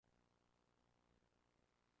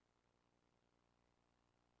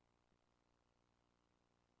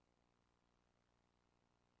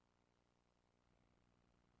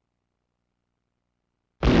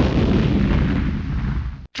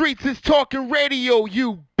Streets is talking radio,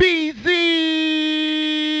 you BZ.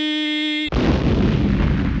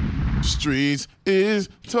 Streets is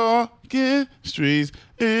talking,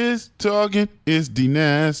 it's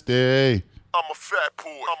D-Nasty. I'm a fat boy,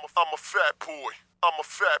 I'm a fat boy, I'm a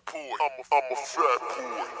fat boy, I'm a fat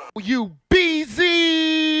boy. You BZ.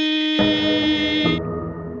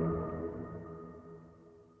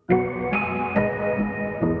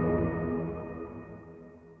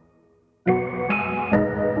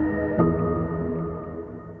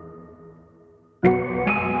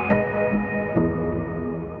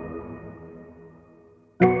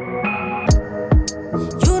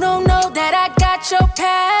 Your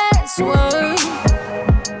password.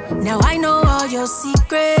 Now I know all your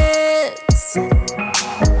secrets. Oh,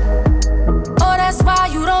 that's why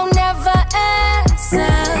you don't never answer.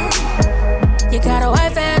 You got a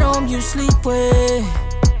wife at home you sleep with.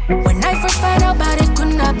 When I first found out about it,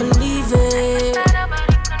 could not believe it.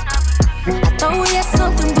 I thought we had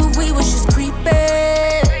something, but we was just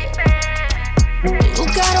creeping. You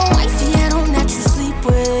got a wifey at home that you sleep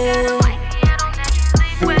with.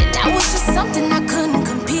 Something I couldn't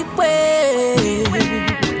compete with.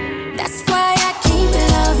 That's why I keep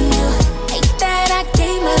loving you. Hate that I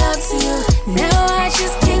gave my love to you. Now I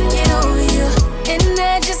just can't get over you, and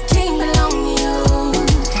I just can't belong to you.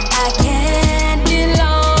 I can't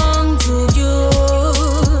belong to you.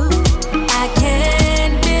 I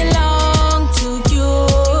can't belong to you.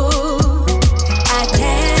 I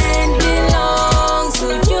can't belong to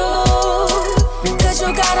you. 'Cause you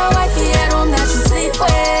got a wifey at home that you sleep with.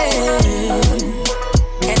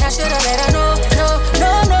 Should've let her know,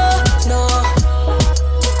 no.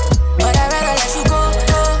 But I'd rather let you go.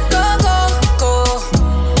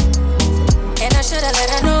 And I should've let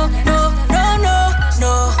her know,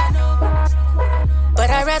 no. But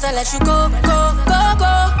I'd rather let you go.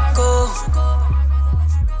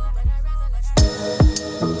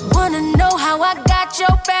 Wanna know how I got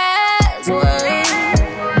your password?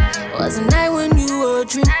 Was a night when you were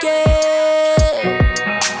drinking.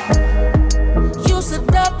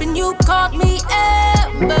 You called me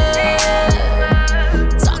Amber,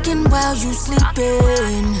 talking while you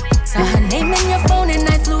sleeping. Saw her name in your phone and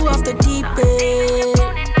I flew off the deep end.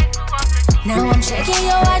 Now I'm checking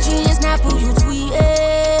your IG and Snap who you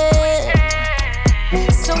tweeting.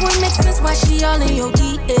 So it makes sense why she all in your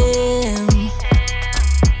DM.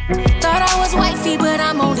 Thought I was wifey, but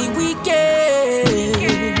I'm only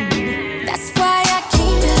weekend. That's why I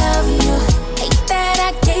keep loving you. Hate that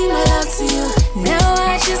I gave my love to you. Now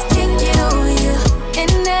I just can't get over you,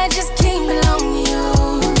 and I just can't belong to you.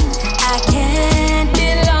 I can't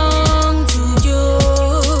belong to you.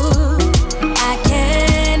 I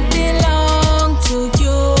can't belong to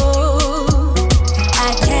you. I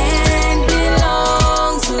can't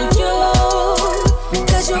belong to you.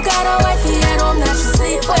 'Cause you got a wifey at home that you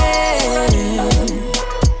sleep with.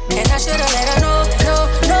 And I should've let her know,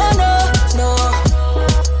 no.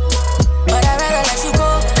 But I'd rather let you go.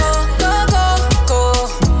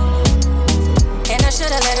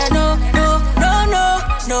 Should've let her know,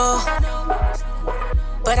 no.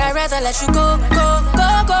 But I'd rather let you go.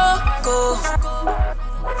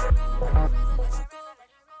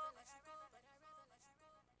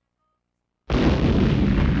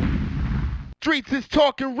 Streets is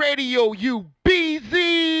talking radio, you BZ.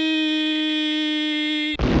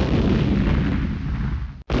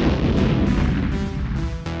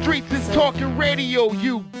 Streets is talking radio,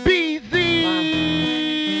 you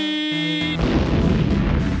BZ.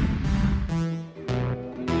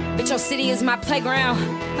 Bitch, your city is my playground.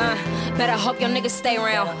 Better hope your niggas stay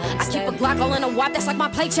around. I keep a Glock all in a wop, that's like my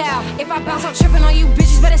play child. If I bounce, I'm tripping on you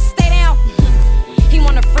bitches, better stay down. He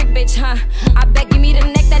want a freak bitch, huh? I bet give me the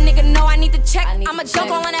neck, that nigga know I need to check. I'ma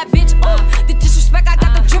dunk all in that bitch, the disrespect, I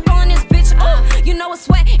got the drip all in this bitch, you know it's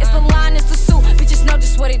wet, it's the line, it's the suit. Bitches know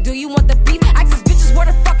just what it do, you want the beef? Ask these bitches, where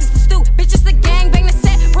the fuck is the stew? Bitches the gang, bang the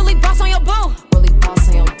set, really boss on your boo. Really boss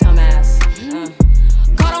on your dumb ass.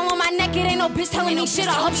 Got all on my neck, it ain't no bitch telling me shit.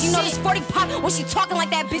 I hope she know this 40 pop when she talking like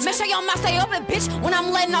that, bitch. Make sure your mouth stay open, bitch. When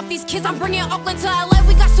I'm letting off these kids, I'm bringing Oakland to LA.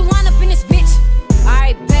 We got Sulan up in this bitch.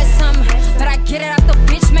 Alright, bet some, but I get it out the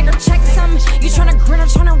bitch. Make her check some. You tryna grin or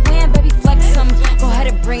tryna win, baby, flex some. Go ahead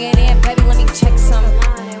and bring it in, baby, let me check some.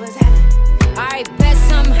 Alright, bet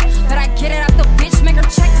some, but I get it out the bitch. Make her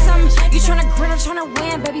check some. You tryna grin or tryna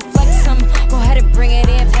win, baby, flex some. Go ahead and bring it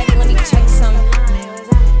in, baby, let me check some.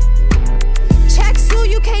 Check Sue,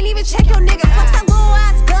 you can't even check your nigga. Flex that little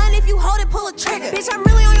ass gun, if you hold it, pull a trigger. Bitch, I'm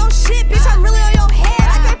really on your shit, bitch, I'm really on your head.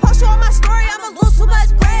 I can't post you on my story, I'ma lose too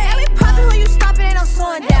much bread. Every poppin' when you stoppin', ain't no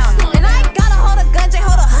slowing down. And I ain't gotta hold a gun, they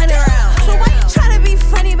hold 100 rounds. So why you tryna be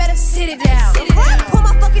funny, better sit it down. Before I pull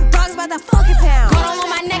my fucking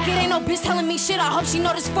hope she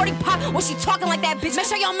know this 40 pop when she talking like that, bitch. Make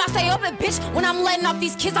sure your mouth stay open, bitch. When I'm letting off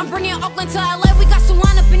these kids, I'm bringing Oakland to LA. We got some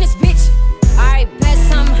line up in this bitch. Alright, bet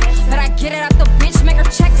some, but I get it out the bitch, make her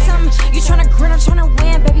check some. You tryna grin or tryna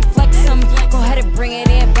win, baby, flex some. Go ahead and bring it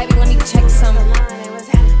in, baby, let me check some.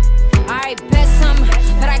 Alright, bet some,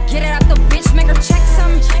 but I get it out the bitch, make her check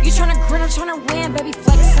some. You tryna grin or tryna win, baby,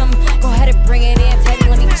 flex some. Go ahead and bring it in, baby,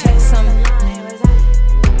 let me check some.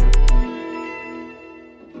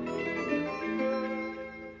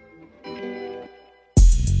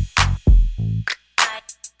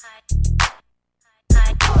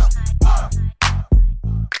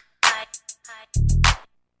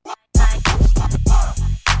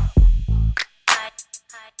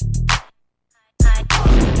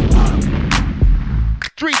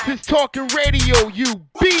 Streets is talking radio, you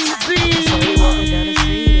BZ. So we walking down the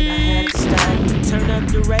street and I had to stop. Turn up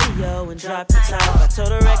the radio and drop the top. I told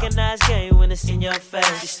her recognize game when it's in your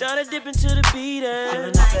face. She started dipping to the beat and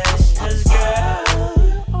feeling the bass. Cause girl,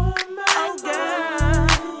 oh girl,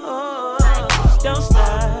 oh, don't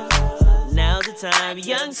stop. Now's the time,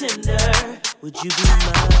 young tender. Would you be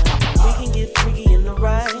mine? We can get freaky in the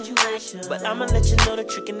right situation, but I'ma let you know the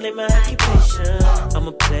trick and name my occupation. I'm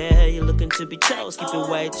a player, you're looking to be chose. Keep it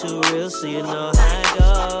way too real so you know how it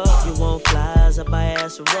goes. You want flies, I buy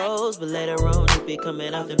ass a rose, but later on you be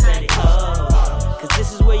coming out the pantyhose. Cause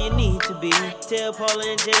this is where you need to be. Tell Paula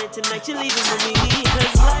and Janet tonight you're leaving with me.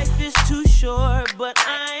 Cause life is too short, but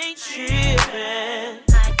I ain't tripping.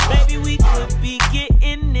 Baby, we could be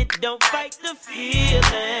getting it, don't fight the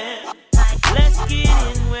feeling. Let's get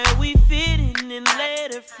in where we fit in and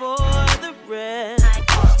later for the rest.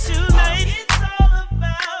 Tonight it's all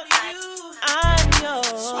about you. I'm your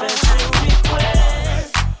special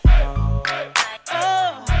request.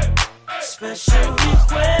 Oh, special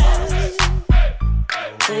request.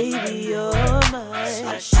 Baby, you're mine.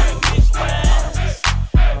 Special request.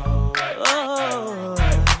 Oh,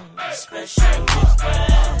 special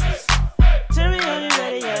request. Tell me how you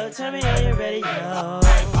ready, yo. Tell me how you ready, yo.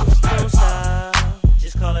 Don't stop,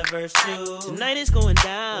 just call it verse 2. Tonight it's going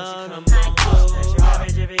down. Come on, that's your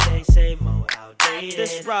average every day. Say more outdated.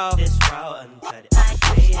 This raw, uncut it.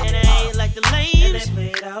 And it ain't like the lames, and they play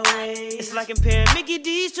it our way. It's like comparing Mickey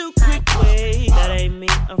D's to Quick Way. That ain't me,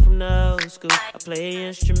 I'm from the old school. I play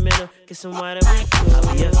instrumental, get some wine and we cool.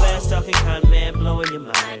 I be a fast talking con man, blowing your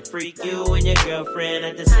mind. Freak you and your girlfriend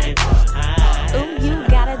at the same time. Ooh, you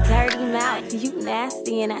got a dirty mouth, you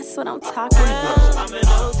nasty, and that's what I'm talking about. I'm in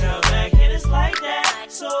Old Town back and it's like that.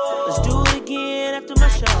 So let's do it again after my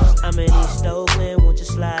show. I'm in East Oakland, won't you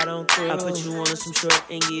slide on through? I put you on some short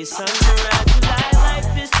and give you something to ride tonight.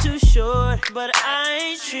 Life is too short, but I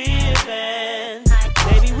ain't tripping.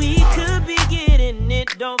 Baby, we could be getting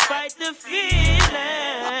it, don't fight the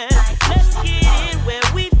feeling. Let's get in where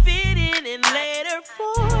we fit in and later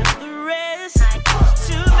for the rest.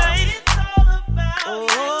 Tonight it's all about you.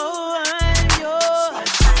 I'm yours.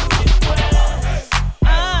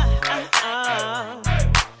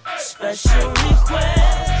 Special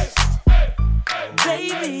request.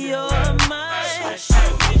 Baby, you're mine.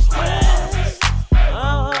 Special request.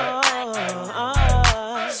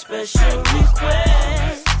 Special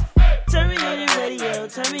request. Tell me on your radio.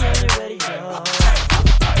 Tell me on your radio.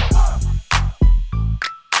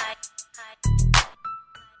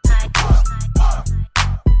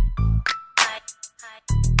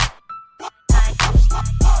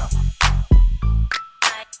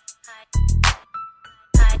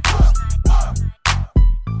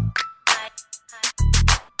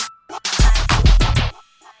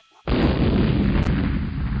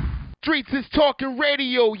 Streets is talking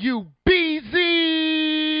radio, you BZ.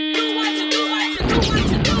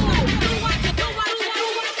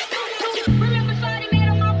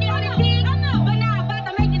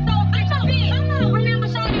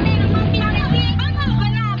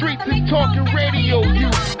 Streets is talking radio, you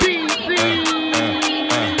BZ.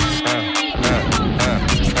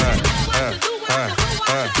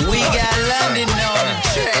 We got London on the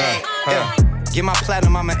track. Get my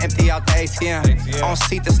platinum, I'ma empty out the ATM. On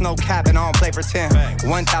seat, there's no cap and I don't play pretend.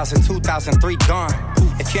 1,000, 2,000, 3 gone.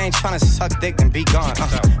 If you ain't tryna suck dick, then be gone.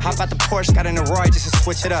 Hop out the Porsche, got in the Roy just to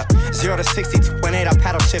switch it up. 0 to 60, 2.8, I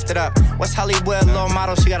paddle shift it up. West Hollywood, low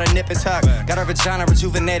model, she got a nip and tuck. Got her vagina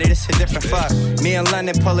rejuvenated, it's a different fuck. Me in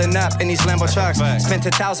London pulling up in these Lambo trucks. Spent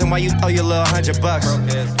 1,000 while you throw your little $100.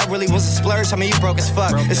 That really was a splurge, I mean you broke as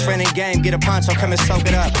fuck. It's friend in game, get a poncho, come and soak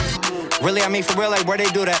it up. Really, I mean for real, like where they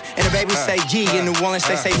do that. And the baby say G, in New Orleans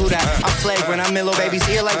they say who that. I'm flagrant, I'm in Lil Baby's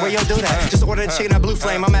ear, like where yo do that. Just order the chicken at Blue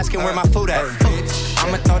Flame, I'm asking where my food at.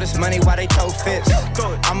 I'ma throw this money while they throw fits.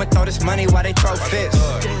 I'ma throw this money while they throw fits.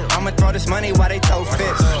 I'ma throw this money while they throw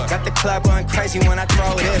fits. Got the club going crazy when I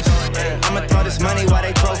throw this. I'ma throw this money while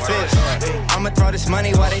they throw fits. I'ma throw this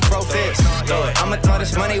money while they throw fits. I'ma throw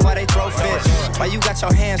this money while they throw fits. Why you got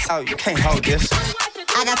your hands out? You can't hold this.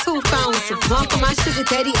 I got 2 phones, one for my sugar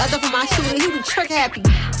daddy, other for my shooter. He be trick happy.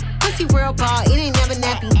 Pussy real ball, it ain't never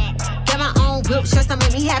nappy. Got my own whip, just to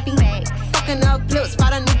make me happy. Fucking up flips,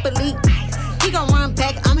 spot a new belief. He gon' run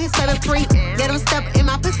back, I'm his favorite freak. Let him step in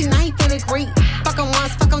my pussy, now he feeling great. Fuck him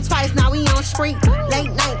once, fuck him twice, now we on street.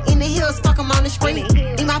 Late night in the hills, fuck him on the street.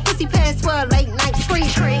 Need my pussy past 12, late night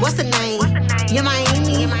treat. What's the name? Yeah,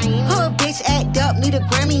 Miami. Hood bitch act up, need a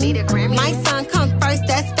Grammy. My son come first,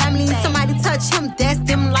 that's family. Somebody touch him, that's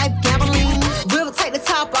them life gambling. We'll take the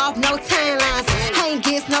top off, no timelines. Ain't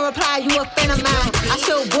gets no reply, you a fan of mine. I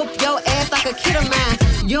should whoop your ass like a kid of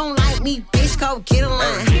mine. You don't like me, bitch, go get a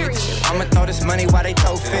line. I'ma throw this money while they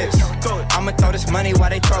throw fits. I'ma throw this money while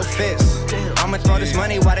they throw fits. I'ma throw this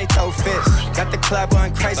money while they throw fits. Got the club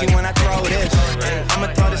going crazy when I throw this.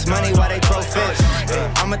 I'ma throw this money while they throw fits.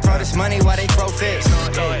 I'ma throw this money while they throw fits.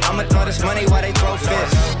 I'ma throw this money while they throw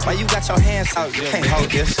fits. Why you got your hands out? You can't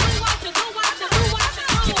hold this.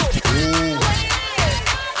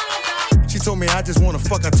 She told me I just wanna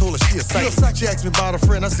fuck, I told her she a psych. She asked me about a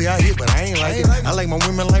friend, I say I hit, but I ain't like it. I like my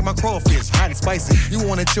women like my crawfish, hot and spicy. You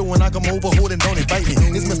wanna chill when I come over, hold and don't invite me.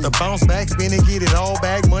 It's Mr. Bounce Back, spin and get it all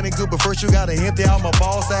back. Money good, but first you gotta empty out my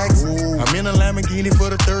ball sacks. I'm in a Lamborghini for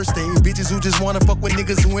the third stage. Bitches who just wanna fuck with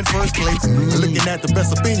niggas who in first place. Looking at the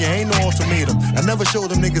best opinion, ain't no ultimatum. I never showed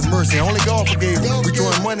them niggas mercy, only God forgave them. We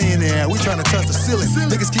throwing money in the air, we tryna touch the ceiling.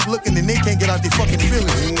 Niggas keep looking and they can't get out their fucking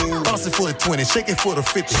feelings. Bounce it for the 20, shake it for the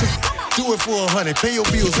 50. Do it for 100, pay your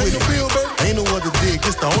bills with it. Ain't no other dig,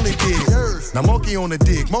 it's the only dig. Now monkey on the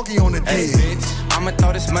dig, monkey on the dig. Hey, I'ma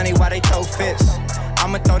throw this money while they throw fits.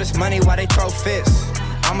 I'ma throw this money while they throw fits.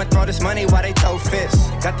 I'ma throw this money while they throw fits.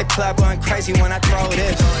 Got the club going crazy when I throw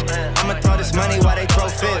this. I'ma throw this money while they throw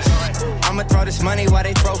fits. I'ma throw this money while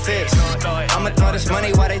they throw fits. I'ma throw this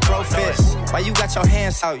money while they throw fits. Why you got your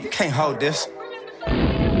hands out? You can't hold this.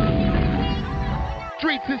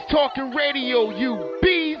 Streets is talking radio, you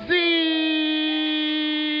BZ.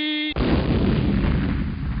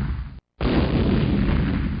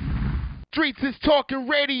 Streets is talking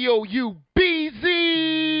radio, you BZ.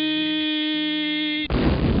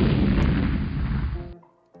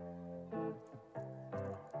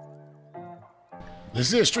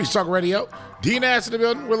 This is Streets Talk Radio. D-Nas in the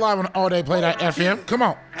building. We're live on All Day Play.fm. Come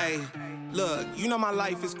on. Hey, look, you know my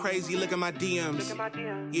life is crazy. Look at my DMs.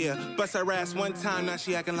 Yeah, bust her ass one time, now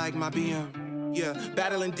she acting like my BM. Yeah,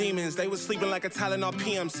 battling demons, they was sleeping like a Tylenol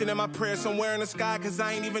PM. Sending my prayers somewhere in the sky, cause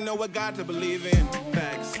I ain't even know what God to believe in.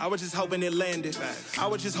 Facts, I was just hoping it landed. I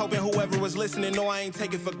was just hoping whoever was listening know I ain't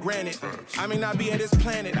take it for granted. I may not be at this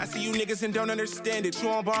planet, I see you niggas and don't understand it. You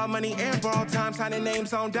on borrow money and borrow time, signing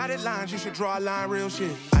names on dotted lines. You should draw a line, real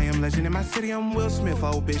shit. I am legend in my city, I'm Will Smith.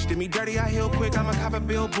 Old bitch did me dirty, I heal quick. I'ma cop a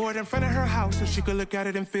billboard in front of her house so she could look at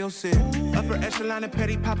it and feel sick. Upper echelon and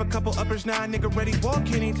petty, pop a couple uppers, now a nigga ready. Walk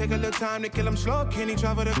Kenny, take a little time to kill him slow. Kenny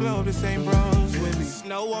travel the globe, the same bros with me.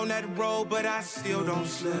 Snow on that road, but I still don't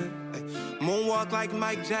slip. Ay, moonwalk like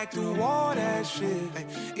Mike Jack through all that shit. Ay,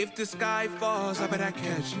 if the sky falls, I bet I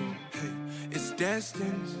catch it. Ay, it's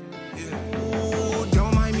destined. Yeah. Ooh,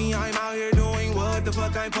 don't mind me, I'm out here doing what the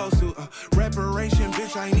fuck I'm supposed to. Reparation,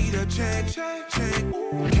 bitch, I need a check.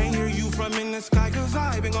 Can't hear you from in the sky, cause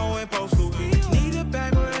I've been going postal. Need it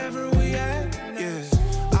back wherever we at. Yeah.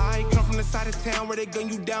 From the side of town where they gun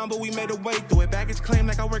you down, but we made a way through it. Baggage claim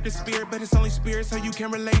like I work in spirit, but it's only spirit, so you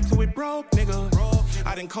can relate to it. Broke, nigga.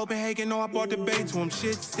 Out in Copenhagen, know I bought the bay to him.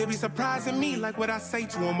 Shit still be surprising me, like what I say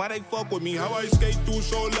to him. Why they fuck with me? How I skate through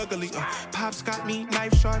so luckily. Pops got me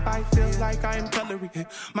knife sharp, I feel like I'm cutlery.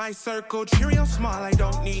 My circle, Cheerio small, I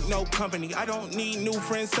don't need no company. I don't need new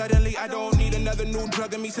friends suddenly. I don't need another new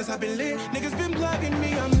drug in me since I've been lit. Niggas been plugging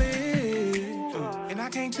me, I'm lit. And I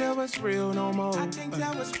can't tell what's real no more. I can't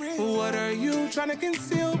tell what's real. What are you trying to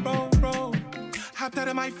conceal, bro? Hopped out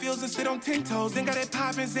of my fields and sit on 10 toes. Then got it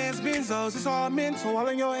poppin' Zans Benzos. It's all mental, all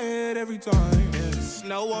in your head every time. Yeah.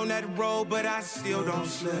 Snow on that road, but I still don't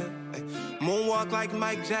slip. Ay, moonwalk like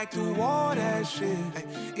Mike Jack through all that shit. Ay,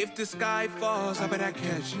 if the sky falls, I bet I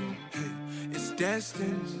catch it. Ay, it's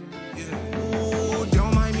destined. Yeah. Ooh,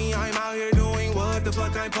 don't mind me, I'm out here doing what the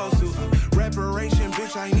fuck I'm supposed to. Reparation,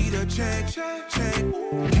 bitch, I need a check.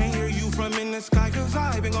 Can't hear you from in the sky, cause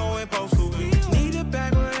I've been going postal. Need it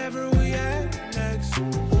back wherever we at next.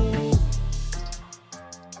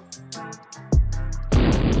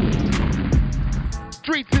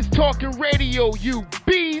 Streets is talking radio, you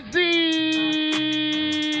BZ.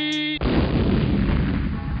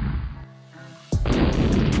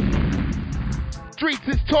 Streets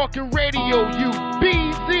is talking radio, you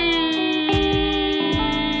BZ.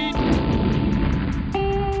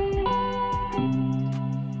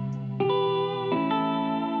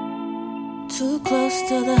 Too close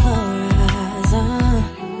to the horizon.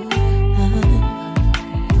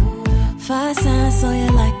 Five signs so you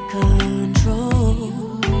like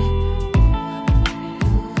control.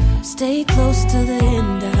 Stay close to the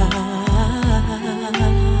end.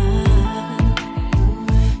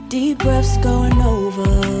 Deep breaths going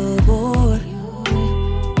overboard.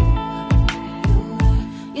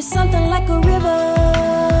 You're something like a river,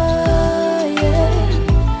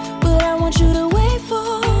 yeah. But I want you to wait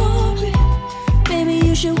for it. Baby,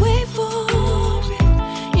 you should wait for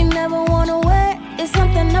it. You never wanna wait. It's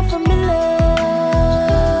something unfamiliar,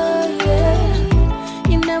 yeah.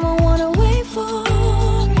 You never wanna wait for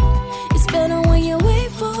it. It's better when you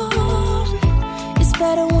wait for it. It's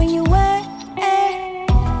better when you wait.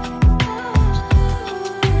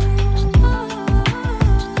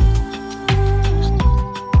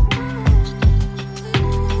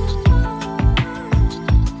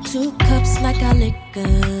 Two cups like a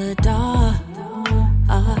liquor door.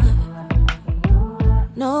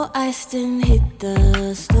 No ice didn't hit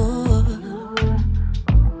the store.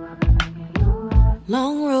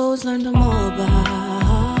 Long roads learned them all by.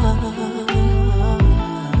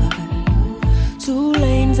 Two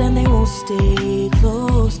lanes and they won't stay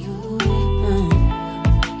closed.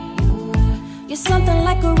 You're something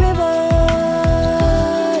like a river,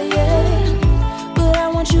 yeah. But I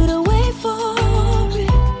want you to wait for it.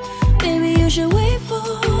 Baby, you should wait for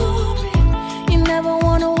it. You never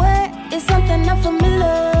wanna wait. It's something unfamiliar,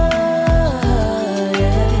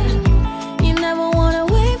 yeah. You never wanna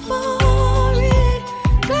wait for it.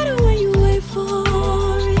 Better when you wait for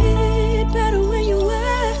it. Better when you wait.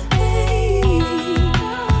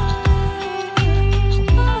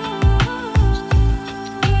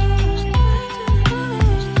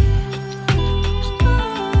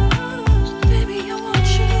 Baby, I want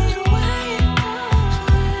you to wait.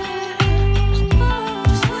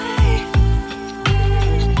 Just wait.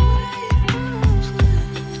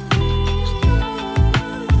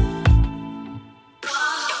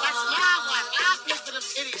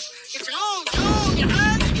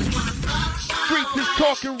 Streets is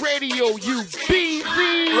talking radio, you BZ.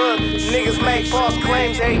 Look, niggas make false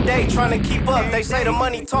claims every day trying to keep up. They say the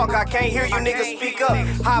money talk, I can't hear you niggas speak up.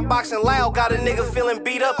 Hot boxing loud, got a nigga feeling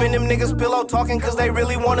beat up. And them niggas pillow talking cause they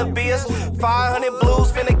really wanna be us. 500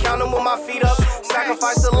 blues, finna count them with my feet up.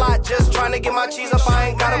 Sacrificed a lot just trying to get my cheese up. I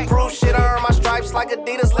ain't gotta prove shit, I earn my stripes like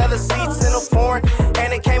Adidas. Leather seats in a foreign,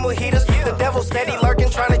 and it came with heaters. The devil steady lurking,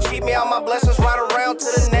 trying to cheat me out my blessings. Right around to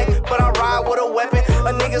the neck, but I ride with a weapon.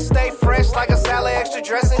 A nigga stay fresh like a salad, extra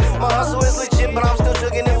dressing. My hustle is legit, but I'm still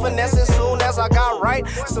jugging and finessing. Soon as I got right,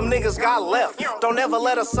 some niggas got left. Don't ever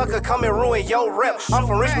let a sucker come and ruin your rep. I'm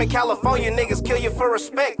from Richmond, California, niggas kill you for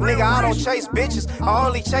respect. Nigga, I don't chase bitches, I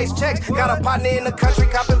only chase checks. Got a partner in the country,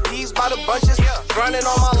 copping peas by the bunches. Grinding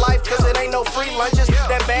all my life, cause it ain't no free lunches.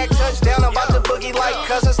 That bag touchdown, I'm about to boogie like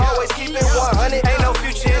cousins. Always keep it 100, ain't no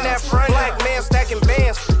future in that front. Black man stacking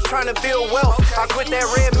bands, trying to build wealth. I quit that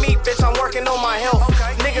red meat, bitch, I'm working on my health.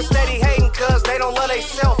 Niggas steady hating cause they don't love they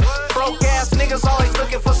self. Broke ass niggas always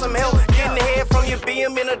looking for some help. Getting head from your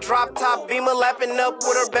BM in a drop top Beamer. Lapping up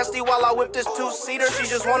with her bestie while I whip this two-seater. She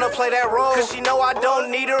just wanna play that role cause she know I don't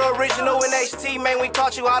need her. Original in HT, man, we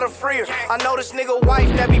taught you how to free her. I know this nigga wife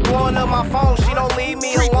that be blowing up my phone. She don't leave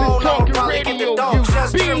me alone, I'ma probably get the dog.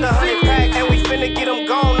 Just trimmed 100 pack and we finna get them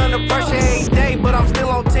gone. Under pressure every day, but I'm still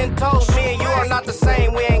on 10 toes. Me and you are not the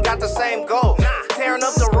same, we ain't got the same goal. Tearing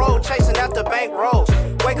up the road, chasing after bank rolls.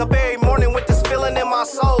 Wake up every morning with this feeling in my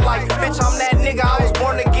soul. Like, bitch, I'm that nigga, I was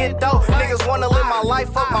born to get dope. Niggas wanna live my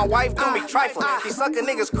life up, my wife do me trifle. These sucker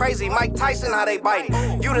niggas crazy, Mike Tyson, how they bite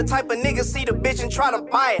it. You the type of nigga see the bitch and try to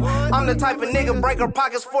buy it. I'm the type of nigga break her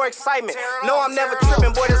pockets for excitement. No, I'm never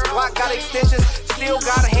tripping, boy, this Glock got extensions. Still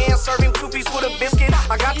got a hand serving 2-piece with a biscuit.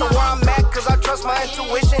 I got to where I'm at, cause I trust my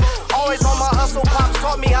intuition. Always on my hustle, pops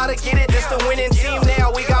taught me how to get it. This the winning team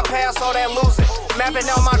now, we got past all that losing. Mapping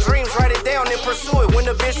out my dreams, write it down and pursue it. When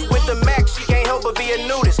the bitch with the Mac, she can't help but be a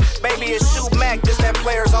nudist. Baby, it's shoot Mac, this that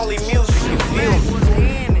players only music, you feel me?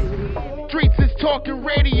 Streets is talking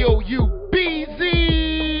radio, you BZ.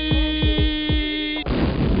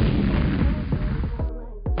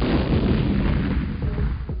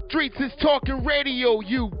 Streets is talking radio,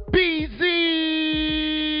 you BZ.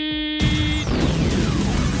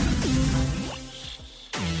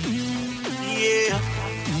 Yeah.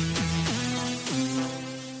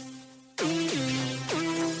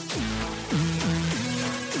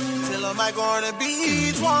 Till I'm back on the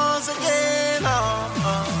beach once again.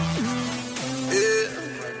 Yeah.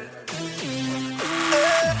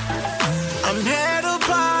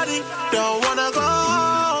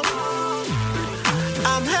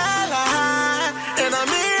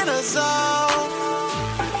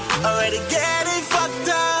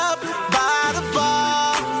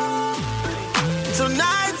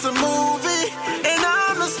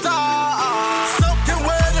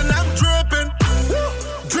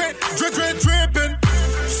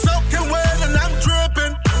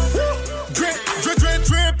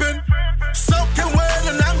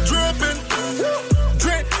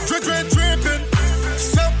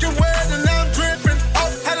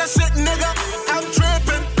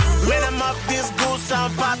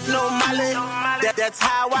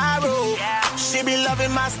 how I roll. She be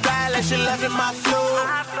loving my style and she loving my flow.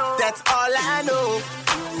 That's all I know.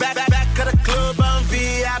 Back of the club on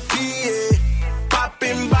VIP, yeah.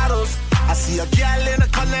 Popping bottles. I see a girl in the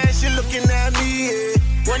corner and she looking at me,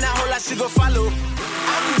 yeah. When I hold her, she go follow.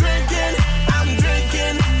 I'm drinking,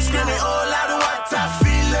 screaming all out of what I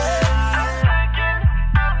feel it.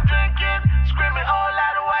 I'm drinking, screaming all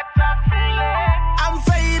out of what I feel it. I'm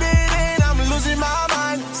faded and I'm losing my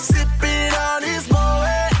mind, sipping on this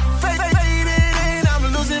boy. Faded and I'm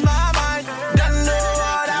losing my mind, don't know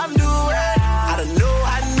what I'm doing. I don't know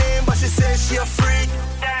her name, but she says she a freak,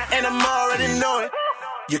 and I'm already knowing.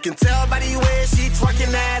 You can tell by the way she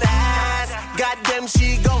twerking that ass. Goddamn,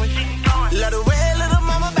 she going. Love the way little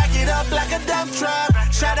mama back it up like a dump truck.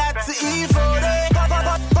 Shout out to E40.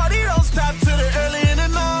 Party don't stop till the early in the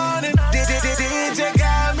morning. DJ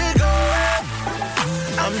got me going.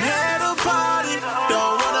 I'm here to party,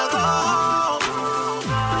 don't wanna go home.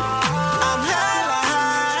 I'm hella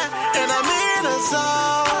high and I'm in a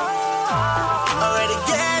zone. Already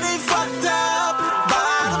getting fucked up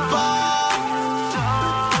by the bar.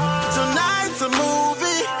 Tonight's a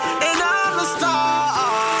movie and I'm the star.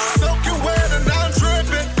 Soaking wet and I'm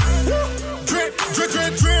dripping. Drip, drip,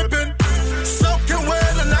 drip, dripping. Soaking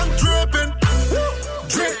wet and I'm dripping.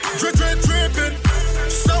 Drip, drip, drip, dripping.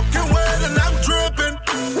 Soaking wet and I'm dripping.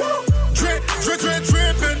 Drip, drip, drip,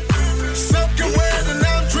 dripping. Soaking wet and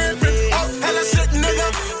I'm dripping. Oh, hella shit, nigga,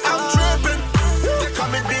 I'm dripping. They call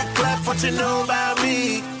me Big Clef, what you know about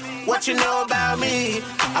me? What you know about me?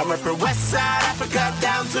 I represent West Side Africa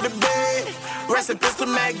down to the Bay. Rest in peace to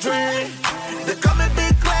Mac Dre. They call me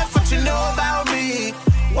Big Clef, what you know about me?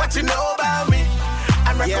 What you know about me?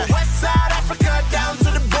 I represent West Side Africa down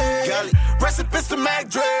to the Bay. Rest in peace to Mac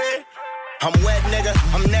Dre. I'm wet, nigga.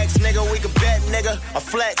 I'm next, nigga. We can bet, nigga. A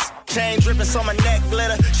flex. Chain dripping so my neck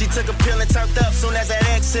glitter. She took a pill and turned up soon as that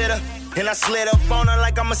ex hit her. And I slid up on her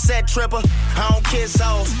like I'm a set tripper. I don't kiss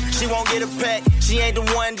hoes. She won't get a peck. She ain't the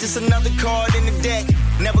one, just another card in the deck.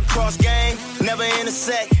 Never cross game, never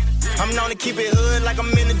intersect. I'm known to keep it hood like I'm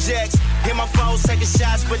in the jacks. Hit my foes taking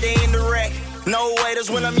shots, but they in the wreck. No waiters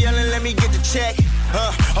when I'm yelling, let me get the check.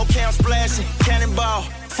 Okay, I'm splashing, cannonball.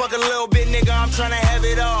 Fuck a little bit, nigga, I'm tryna have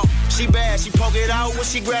it all. She bad, she poke it out when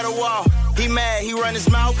she grab a wall. He mad, he run his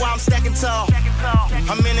mouth while I'm stacking tall.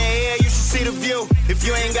 I'm in the air, you should see the view. If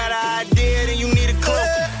you ain't got an idea, then you need a clue.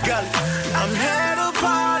 Got it. I'm here to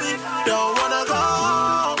party, don't wanna go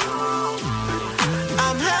home.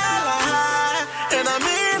 I'm hella high, and I'm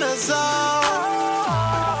in a zone.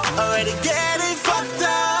 Already getting fucked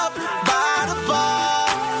up by the bar.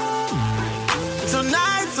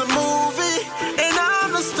 Tonight's a movie, and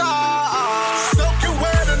I'm the star. Soaking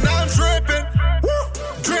wet and I'm dripping. Woo!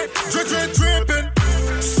 Drip, drip, drip, dripping.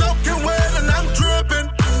 Soaking wet and I'm dripping.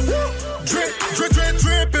 Woo! Drip, drip, drip,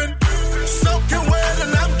 dripping. Soaking wet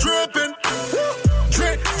and I'm dripping. Woo!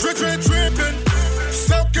 Drip, drip, drip, dripping.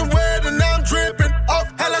 Soaking wet and I'm dripping. Oh,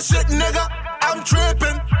 hella shit, nigga, I'm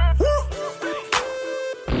dripping.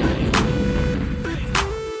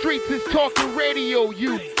 Streets is talking radio,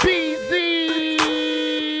 you BZ.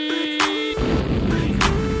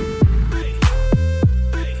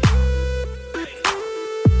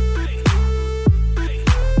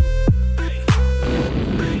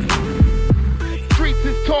 Streets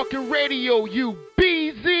is talking radio, you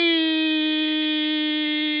BZ.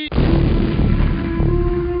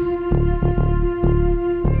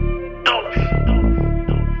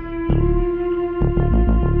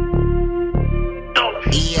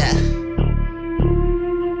 Yeah.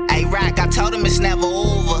 Hey, Rock, I told him it's never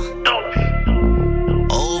over.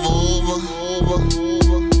 Over.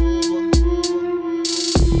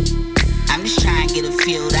 I'm just trying to get a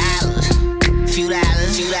few dollars.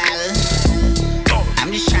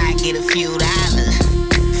 I'm just trying to get a few dollars.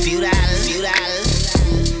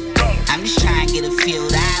 I'm just trying to get a few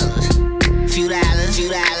dollars.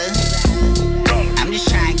 I'm just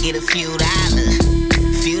trying to get a few dollars.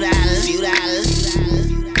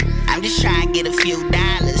 I'm just trying to get a few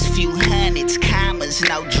dollars, few hundreds, commas,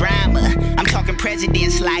 no drama. I'm talking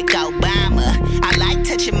presidents like Obama. I like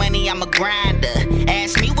touching money, I'm a grinder.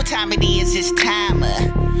 Ask me what time it is, it's timer.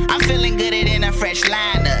 I'm feeling good in a fresh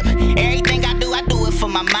lineup. Everything I do it for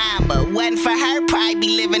my mama. Wasn't for her, probably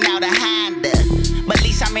be living out a Honda. But at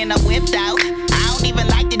least I'm in a whip though. I don't even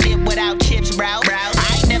like to dip without chips, bro.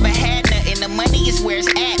 I ain't never had nothing, the money is where it's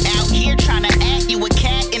at. Out here trying to act, you a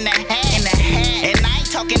cat in the hat. And I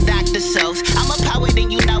ain't talking Dr. Seuss. I'm a poet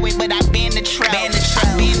and you know it, but I've been the trout.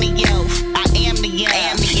 I've been the youth, I am the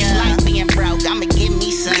young. You like being broke, I'ma give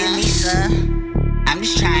me some. I'm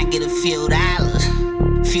just trying to get a few dollars.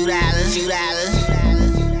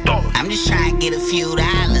 I'm just trying to get a few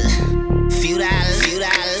dollars.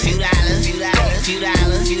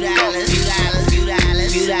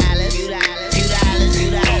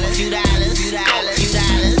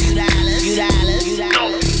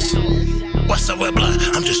 with blood,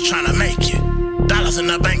 I'm just trying to make it. Dollars in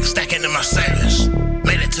the bank, stacking in my savings.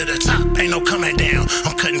 Made it to the top, ain't no coming down.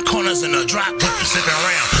 I'm cutting corners in the drop, sipping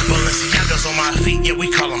around. Balenciagas on my feet, yeah, we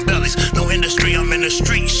call them bellies. No industry, I'm in the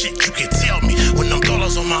street, shit, you can tell me. When them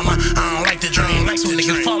dollars on my mind, I don't like the dream. Like some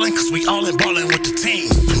niggas falling, cause we all in ballin' with the team.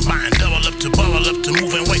 From buying double up to bubble up to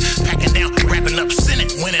moving weight. Packing down, wrapping up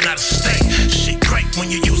Senate, winning out of state. Shit great when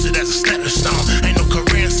you use it as a stepping stone. Ain't no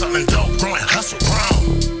career in selling dope, growing hustle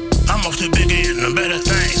grown. I'm off to bigger and the better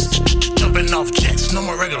things. Jumping off jets, no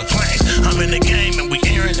more regular planes. I'm in the game and we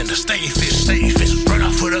airing in the stay fish. Right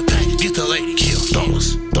off with a pack, get the lady killed.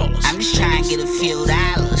 Dollars. I'm just trying to get a few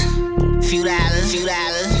dollars.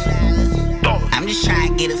 I'm just trying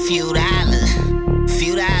to get a few dollars.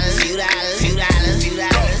 Few dollars.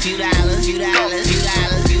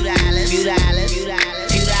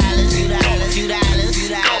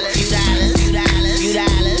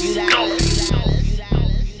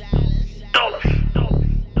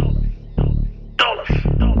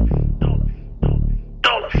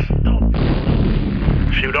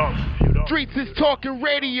 Streets is talking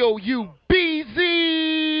radio, you BZ.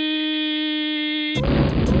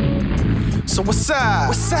 So what's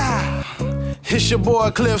up? It's your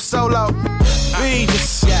boy Cliff Solo.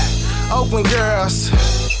 Beaches, Oakland girls.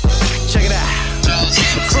 Check it out.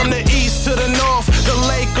 From the east to the north, the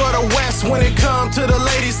lake or the west. When it comes to the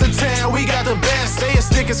ladies of town, we got the best. They as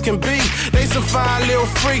thick as can be. They some fine little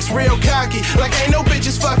freaks, real cocky. Like ain't no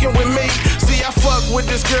bitches fucking with me. See, I fuck with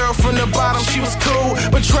this girl from the bottom, she was cool.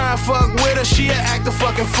 But try and fuck with her, she act a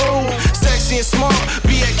fucking fool. Sexy and smart,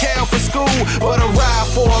 be at Cal for school. But a ride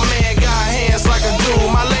for a man, got hands like a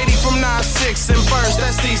dude. My lady from 9-6 and Burst,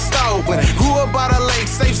 that's East Oakland. Grew up by the lake,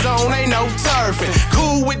 safe zone, ain't no turfing.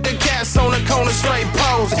 Cool with the cats on the corner, straight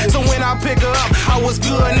posing. So when I pick her up, I was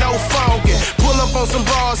good, no funkin'. Pull up on some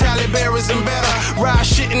bras, Halle Berry's and better. Ride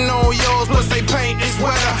shitting on yours, plus they paint is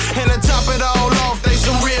wetter. And to top it all off, they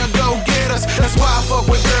some real go-getters. That's why I fuck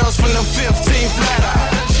with girls from the 15th letter.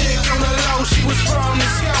 Had a chick on the low, she was from the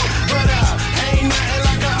scout. But ain't nothing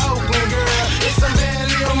like an Oakland girl. It's some bad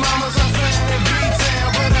little mamas, I'm fan in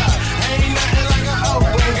B-Town. But ain't nothing like an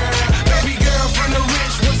Oakland girl. Baby girl from the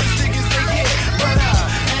rich, what's as thick as they get. But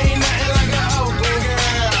ain't nothing like an Oakland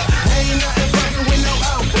girl. Ain't nothing fucking with no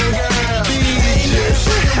Oakland girl. Ain't nothing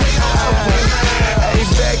fucking with no Oakland girl. Hey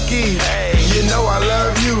Becky, you know I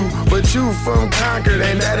love you, but you from Concord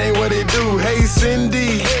and that ain't what it do. Hey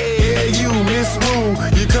Cindy, yeah you Miss Wu,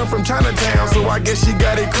 you come from Chinatown, so I guess you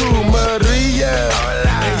got it cool. Maria,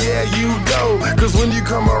 and yeah you go, cause when you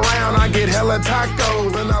come around I get hella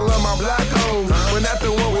tacos, and I love my black hoes, but not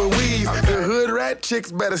the one with weave. The hood rat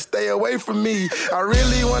chicks better stay away from me. I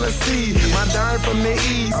really wanna see my dime from the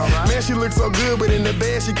east. Man, she looks so good, but in the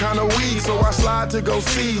bed she kinda weak, so I slide to go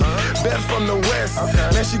see Beth from the west.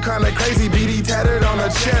 Man, she kinda crazy, BD tatted on her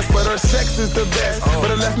chest, but her sex is the best.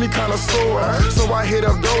 But it left me kinda sore, so I hit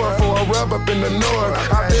up Dora for a rub up in the north.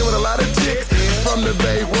 I've been with a lot of chicks from the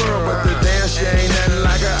Bay world, but the damn she ain't nothing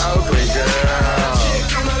like an Oakland girl.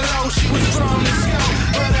 Chick on the low, she was from the scout.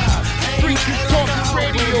 But ain't nothing like an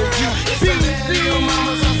radio, you BZ.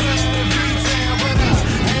 Mamas, I'm fan in B-Town. But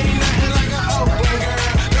ain't nothing like an Oakland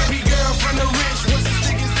girl. Baby girl from the rich, what's as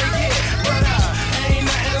thick as they get. But ain't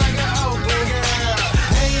nothing like an Oakland girl.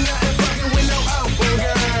 Ain't nothing fucking with no Oakland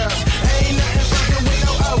girls. Ain't nothing fucking with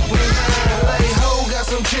no Oakland girls. Hey, ho, got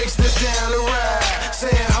some chicks that's down the ride.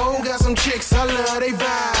 Saying ho, got some chicks, I love they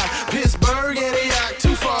vibe. Pittsburgh, Antioch,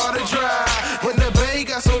 too far to drive. In the Bay,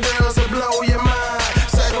 got some girls that blow your mind.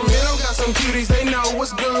 Sacramento got some cuties, they know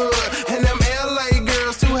what's good. And them LA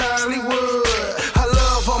girls too Hollywood. I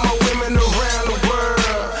love all my women around the world,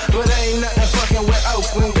 but ain't nothing fucking with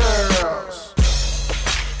Oakland girls.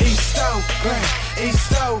 East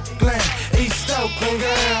Oakland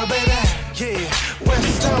girl, baby. Yeah,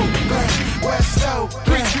 West Oakland.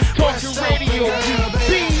 Talking radio, you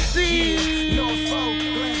BZ.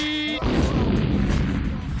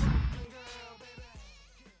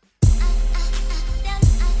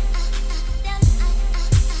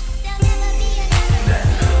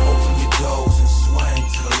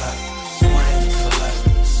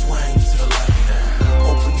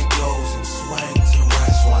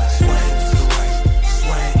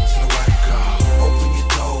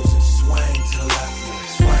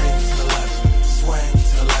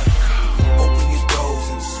 Open your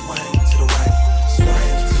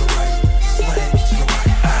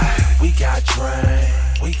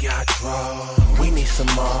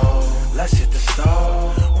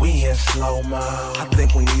slow-mo. I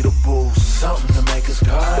think we need a boost, something to make us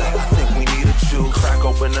go. I think we need a juice. Crack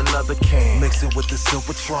open another can, mix it with the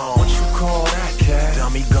Silvertron. What you call that, cat?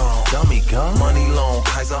 Dummy gone. Dummy gone? Money long,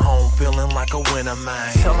 Kaiser home, feeling like a winner,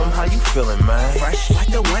 man. Tell them how you feeling, man. Fresh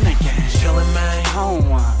like the winter game. Chillin', man. Home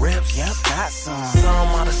one. Rips. Yep, got some. Some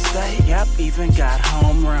out of state. Yep, even got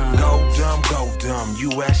home run. Go dumb,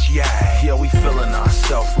 US, yeah. Yeah, we feeling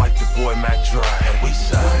ourselves like the boy Mac Dre. And we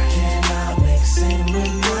say, what can I mix in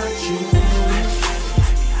with my juice?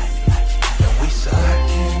 And we say, what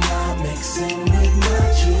can I mix in with my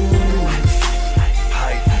juice?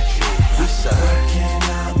 Hyphy juice. We say, what can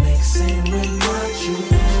I mix in with my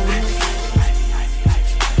juice?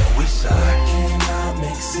 And we say, what can I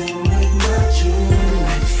mix in with my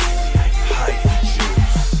juice? Hyphy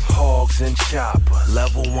juice. Hogs and choppers,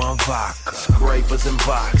 level 1 vodka, scrapers and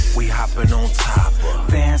box. We hopping on top of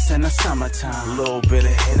Vans in the summertime. Little bit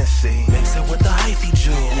of Hennessy, mix it with the hyphy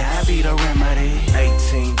juice. That be the remedy.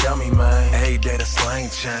 18 dummy, man. Every day the slang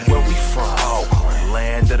change. Where we from? Oakland,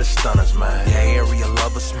 land of the stunners, man. The area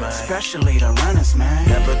lovers, man. Especially the runners, man.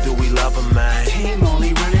 Never do we love them, man. Team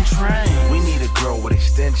only running train. We need a girl with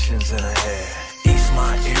extensions in her hair. East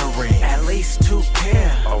my earring. At least 2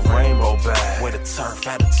 pair. A rainbow bag with a turf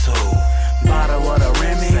attitude. Bottle of the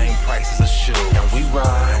Remy. Same price as a shoe. And we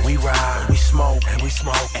ride, and we ride, and we smoke, and we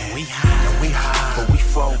smoke, and we high, and we high. But we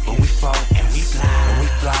folk, and we folk, and we fly, and we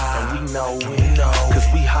fly, and we know, cause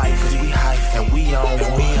we hype, and we on,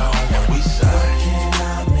 and we say, what can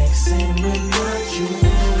I mix in with my juice?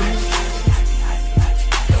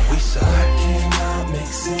 And we say, what can I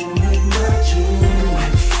mix in with my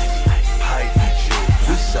juice? Hyphy juice.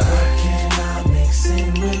 We say, what can I mix in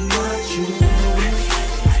with my juice?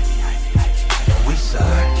 And we say,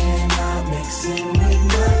 what can I mix in with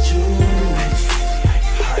my juice?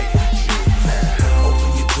 Hyphy juice.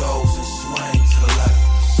 Open your doors and swing to the left,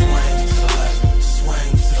 swing to the left,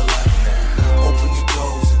 swing to the left. Open your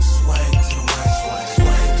doors and swing to the right,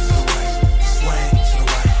 swing to the right, swing to the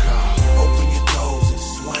right. Open your doors and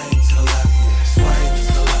swing to the left, swing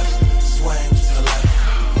to the left, swing to the left.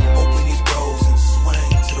 Open your doors and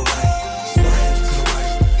swing to the right, swing to the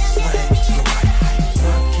right, swing to the right.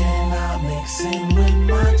 What can I mix in with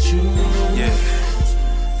my juice? Yeah,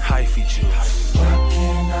 hyphy juice. What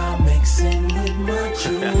can I mix in with my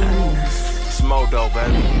juice? It's Modo,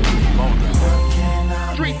 baby. Modo. What can I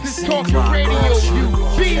Streets mix is in talking with radio, my juice? you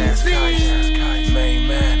BZ. Main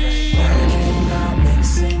man. What can I mix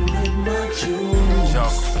in with my juice?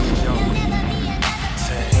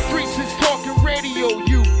 Streets is talking radio,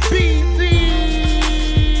 you BZ.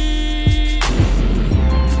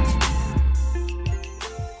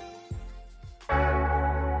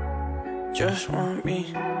 Just want me.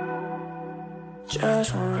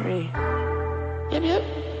 Just want me. Yep.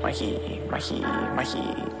 Mikey.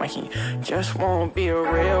 Just won't be a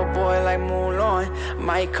real boy like Mulan.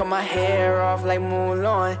 Might cut my hair off like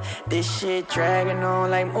Mulan. This shit dragging on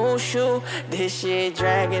like Mushu. This shit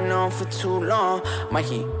dragging on for too long.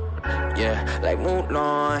 Mikey, yeah, like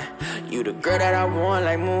Mulan. You the girl that I want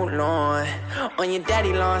like Mulan. On your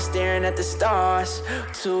daddy lawn staring at the stars.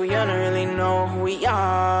 Too young to really know who we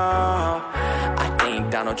are. I think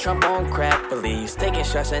Donald Trump on crack believes taking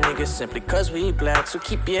shots at niggas simply cause we black. So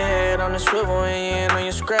keep your head on the swivel and your hand on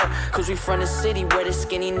your scrap. Cause we from the city where the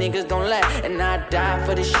skinny niggas don't laugh. And I die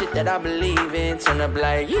for the shit that I believe in. Turn up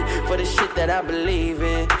like for the shit that I believe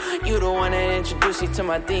in. You the one that introduced me to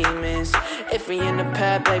my demons. If we in the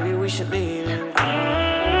path, baby, we should leave it.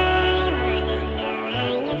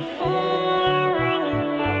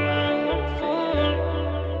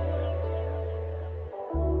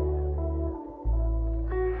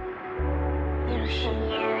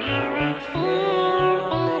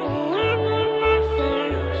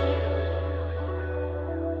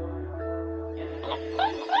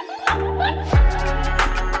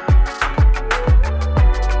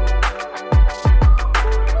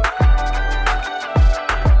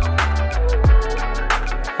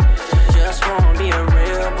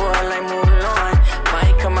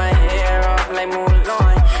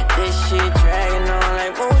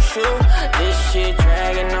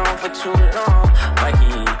 Too long,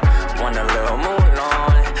 Mikey, want a little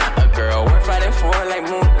Mulan. A girl worth fighting for like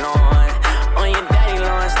Mulan. On your daddy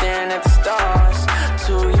lawn, staring at the stars.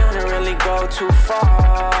 Too young to really go too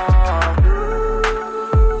far.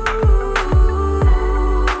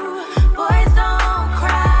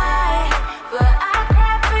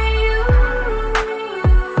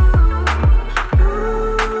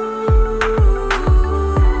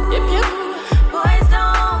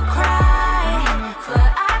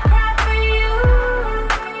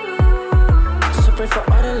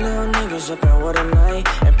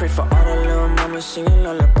 singing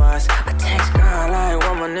lullabies. I text God like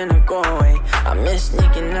woman in a go away. I miss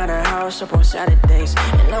sneaking out of house up on Saturdays.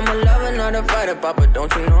 And I'm a lover, not a fighter, Papa,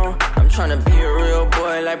 don't you know? I'm tryna be a real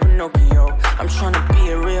boy like Pinocchio. I'm tryna be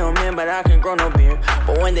a real man, but I can't grow no beard.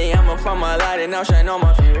 But one day I'ma find my light and I'll shine on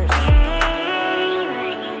my fears.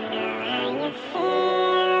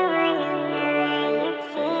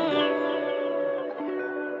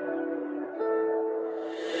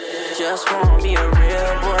 Just wanna be a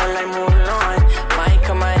real boy like Mulan. Might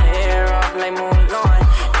cut my hair off like Mulan.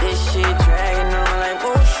 This shit dragging on like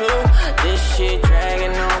Mushu. This shit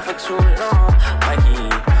dragging on for too long. Mikey,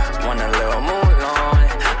 want a little Mulan.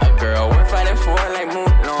 A girl we're fighting for like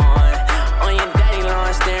Mulan. On your daddy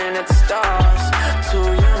lawn staring at the stars. Too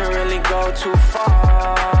young to really go too far.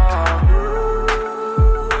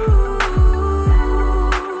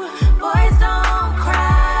 Boys don't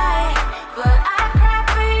cry, but I cry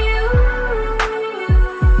for you.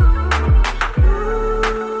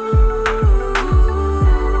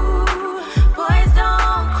 Boys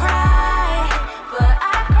don't cry, but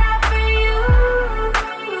I cry for you.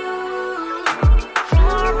 Boys don't cry,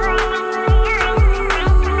 but I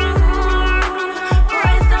cry for you.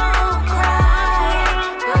 Boys don't cry,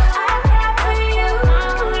 but I cry for you.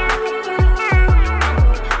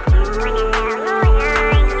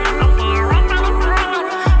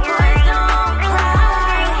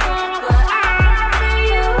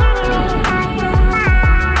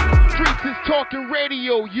 Streets is talking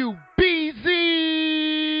radio, you BZ.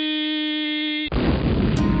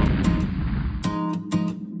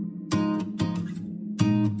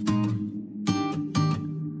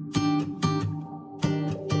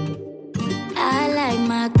 I like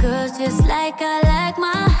my girls just like I like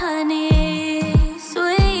my honey.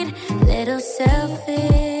 Sweet, little selfish.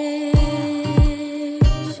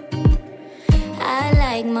 I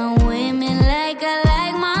like my women like I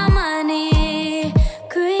like my money.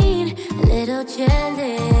 Green, little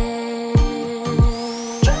jealous.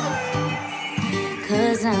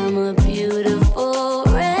 'Cause I'm a beautiful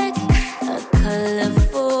wreck, a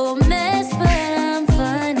colorful mess, but I'm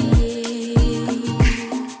funny.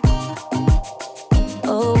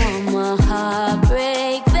 Oh, I'm a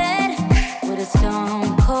heartbreak bed with a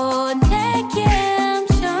stone cold neck, yeah, I'm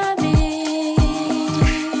charming.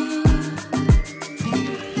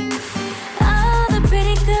 All the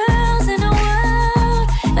pretty girls in the world,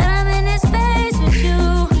 but I'm in this space with you.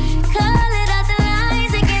 Colored out the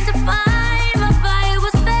lines again to find my fire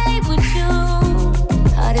was fade with you.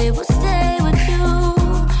 Thought it would stay with you,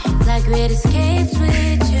 like great escapes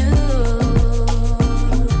with you.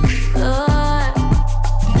 Lord,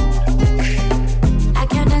 I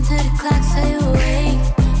count down to the clock, say you awake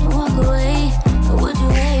and walk away. Or would you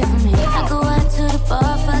wait for me? I go out to the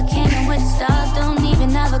bar, fuck hanging with the stars. Don't even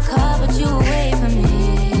have a car, but you wait for me.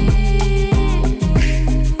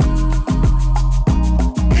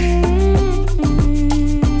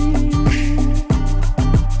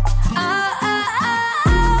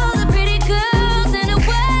 All the pretty girls in the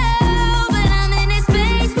world, but I'm in this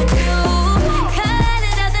space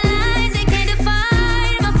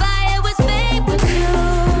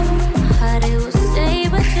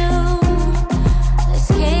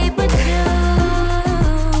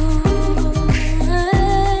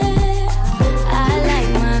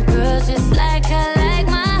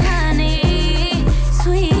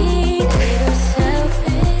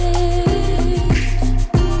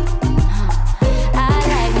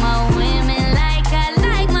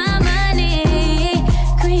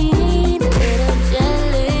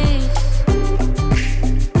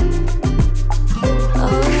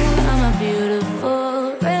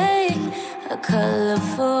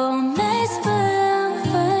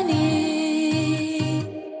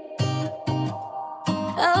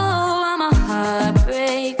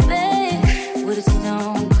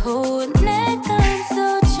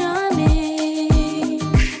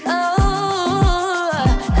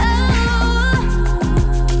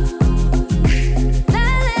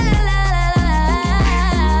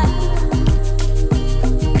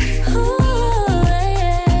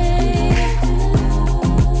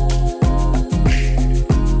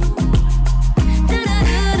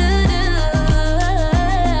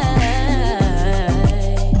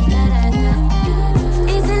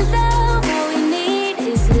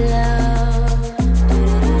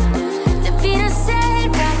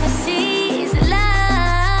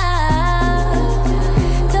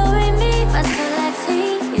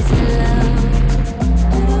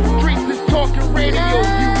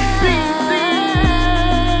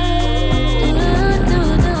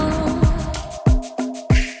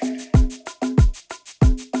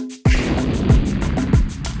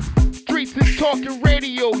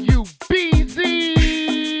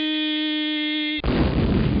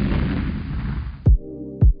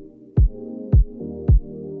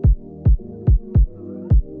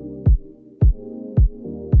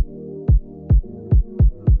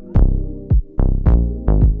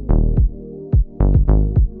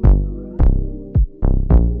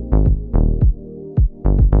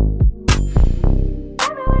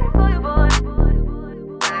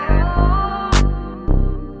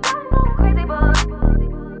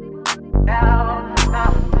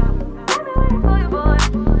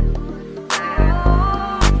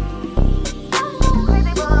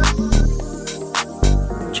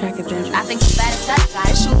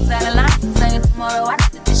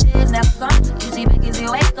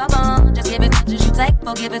sake,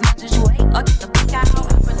 forgive as much as you hate. Or get the fuck out.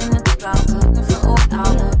 I'm running the deep out, looking for old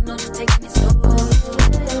out. No, just taking it slow.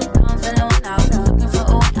 I'm feeling one out, looking for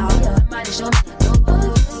old out. Somebody show me the door.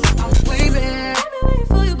 I was waving,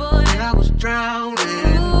 for you, boy. and I was drowning.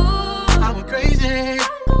 I went crazy,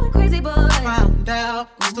 going crazy, boy. Found out,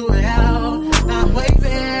 was the way out. Now I'm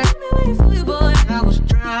waving, for you, boy. and I was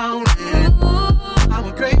drowning. I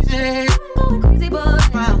went crazy, going crazy, boy.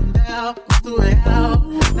 Found out, was the way out.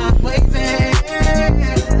 Now I'm waving,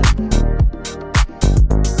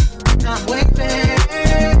 now I'm waving.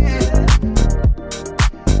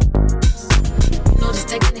 You know, just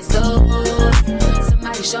taking it slow.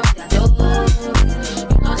 Somebody show me that door.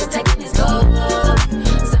 You know, just taking it slow.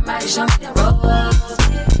 Somebody show me that road.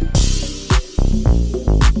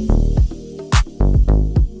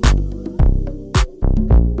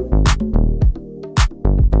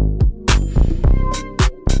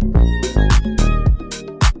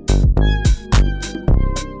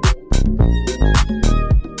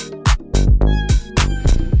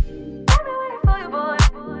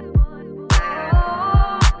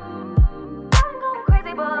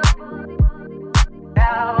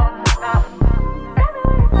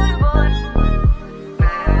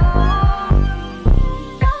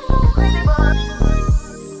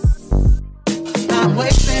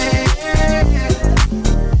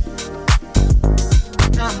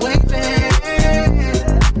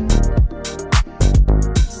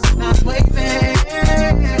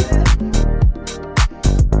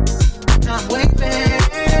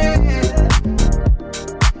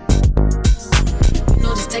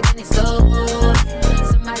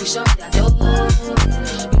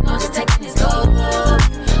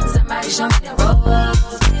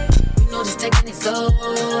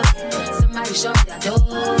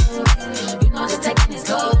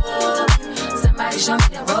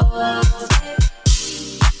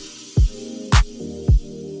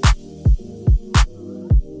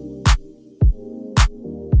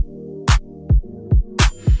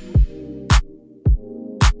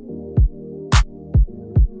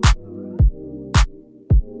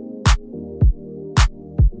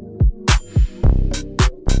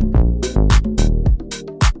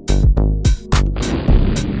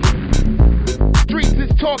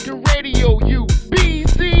 Talking radio, you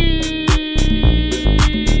BZ.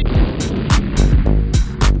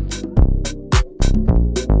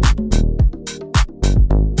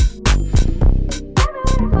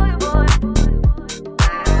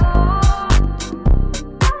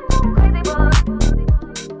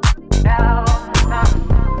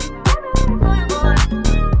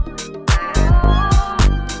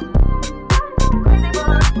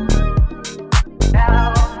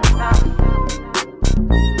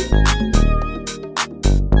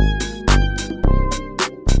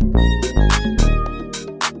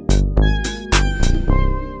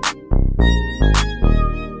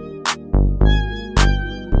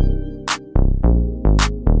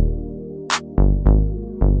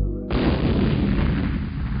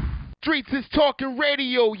 Streets is talking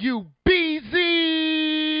radio, you BZ.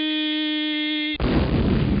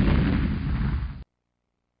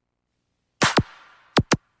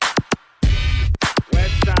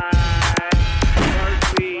 West side,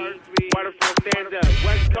 Berkeley, Waterfront stand up,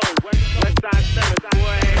 West Coast, West Side Center,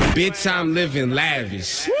 boy. Bitch, I'm living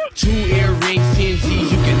lavish. 2 earrings, 10 G's, you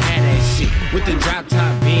can have that shit. With the drop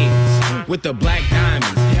top Benz, with the black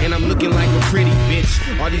diamonds. And I'm looking like a pretty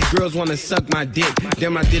bitch. All these girls wanna suck my dick.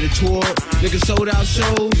 Then I did a tour, niggas sold out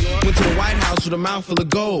shows. Went to the White House with a mouth full of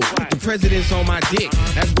gold. The president's on my dick,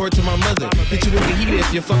 that's word to my mother. Hit you with the heater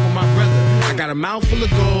if you fuck with my brother. I got a mouth full of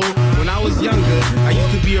gold. When I was younger, I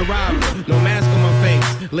used to be a robber. No mask on my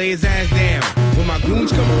face, lay his ass down. When my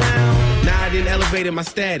goons come around, now I done elevated my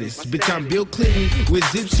status. Bitch, I'm Bill Clinton with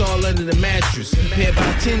zips all under the mattress. Pay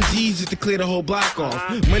about 10 G's just to clear the whole block off.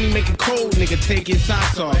 Money making cold, nigga, take his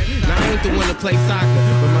socks off. Now I ain't the one to play soccer,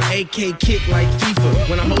 but my AK kick like FIFA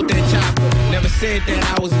when I hold that chopper. Never said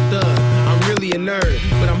that I was a thug, I'm really a nerd,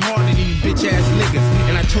 but I'm harder than you bitch ass niggas.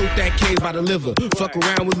 And I tote that K by the liver. Fuck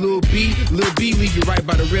around with Lil B leave you right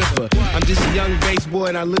by the river. I'm just a young bass boy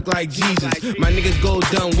and I look like Jesus. My niggas go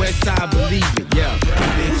dumb, West Side, believe it, yeah.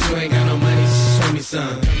 Bitch, you ain't got no money, show me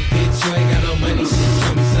some. Bitch, you ain't got no money, shit,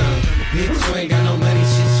 show me some. Bitch, you ain't got no money,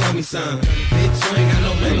 shit, show me some. Bitch, you ain't got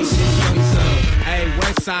no money, shit, show me some. Hey,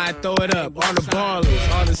 West Side, throw it up. All the ballers,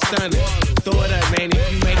 all the stunners. Throw it up, man.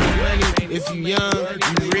 If you making money, if you young,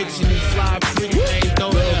 you rich and you fly pretty, man, throw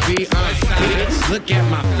it up. Be honest, look at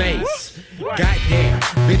my face. Goddamn,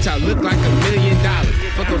 bitch, I look like $1 million.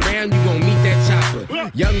 Fuck around, you gon' meet that chopper.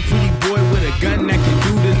 Young pretty boy with a gun that can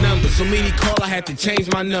do the numbers. So many call, I had to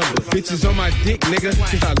change my number. Bitches on my dick, nigga,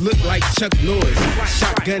 cause I look like Chuck Norris.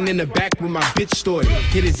 Shotgun in the back with my bitch story.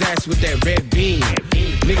 Hit his ass with that red beam.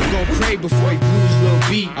 Nigga gon' pray before he blues Lil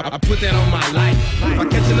B. I put that on my life. If I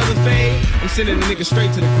catch another fade, I'm sending the nigga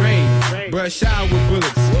straight to the grave. Bruh, shower with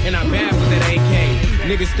bullets, and I bad for that AK.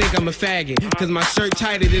 Niggas think I'm a faggot, cause my shirt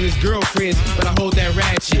tighter than his girlfriend's, but I hold that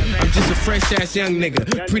ratchet. I'm just a fresh ass young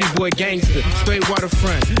nigga, pretty boy gangster, straight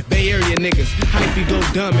waterfront, Bay Area niggas. Hyphy go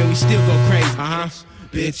dumb and we still go crazy.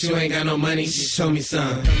 Bitch, you ain't got no money, shit, show me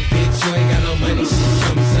some. Bitch, you ain't got no money, shit,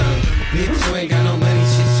 show me some. Bitch, you ain't got no money,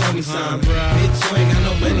 shit, show me some. Bitch, you ain't got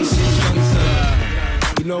no money, shit, show me some.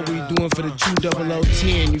 You know what we doing for the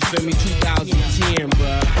 2010, you feel me? 2010,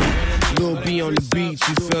 bruh. Lil B on the beach,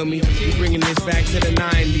 you feel me? We bringing this back to the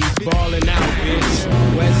 90s, ballin' out, bitch.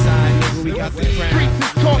 West side, nigga, we got the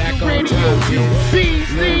crown. Back on top, bitch.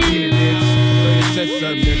 Lil B, bitch. What's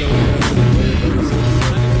up, nigga?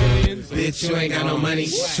 Bitch, you ain't got no money,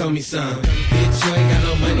 show me some. Bitch, you ain't got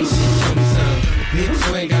no money, show me some. Bitch,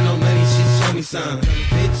 you ain't got no money, show me some.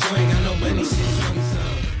 Bitch, you ain't got no money, show me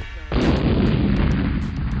some.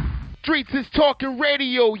 Streets is talking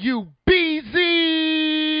radio, you BZ.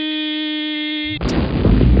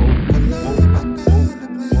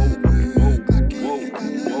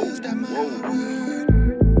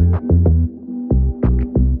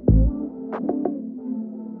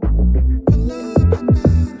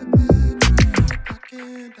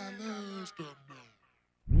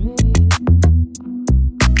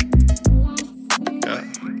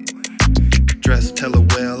 Dress, tell her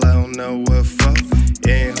well, I don't know what for. It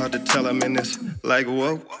ain't hard to tell I'm in this, like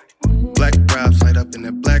whoa. Black bribes light up in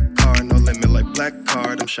that black car. No limit like black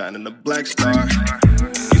card, I'm shining a black star.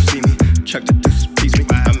 You see me, chuck the deuces, piece me.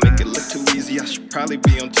 I make it look too easy, I should probably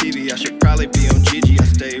be on TV. I should probably be on Gigi, I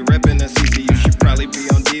stay reppin' that CC. You should probably be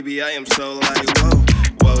on DB, I am so like whoa.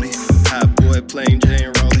 Whoa-dee, hot boy playing J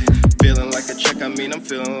and rollin'. Feeling like a check, I mean I'm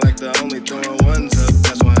feeling like the only throwing ones up.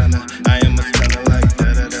 That's why I am a stunner like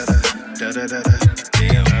da-da-da-da, da-da-da-da.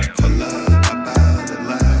 Damn, for love, I bow the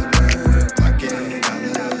live word. I get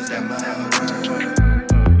dollars, that my word.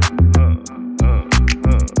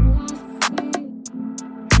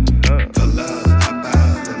 For love, I bow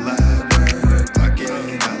the live word. I get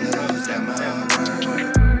dollars, that my word.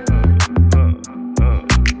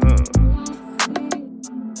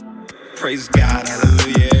 Praise God,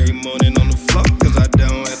 hallelujah, every morning on the floor. Cause I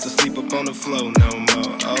don't have to sleep up on the floor no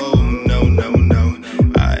more. Oh, no, no, no.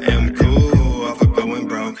 I am cool off of going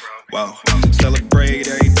broke. Wow. Celebrate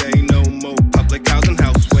every day, no more public housing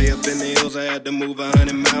house. Way up in the hills, I had to move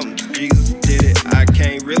 100 mountains. Jesus did it, I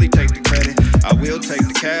can't really take the credit. I will take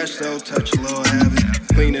the cash, so touch a little habit.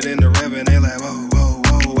 Clean it in the reverend, they like, whoa, whoa,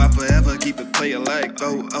 whoa. I forever keep it player like,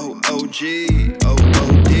 O-O-O-G,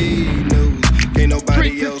 O-O-D news. Ain't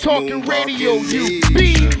nobody else talking radio, you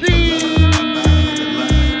BZ.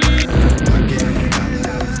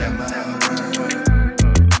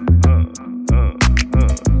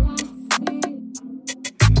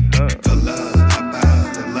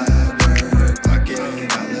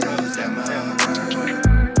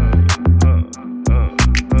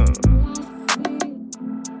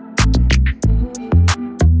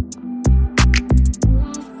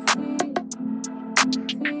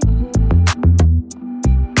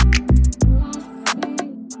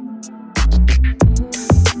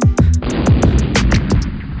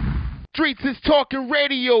 Streets is talking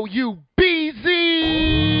radio, you BZ.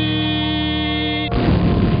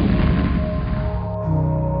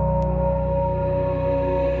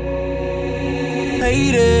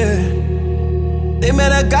 Hated. They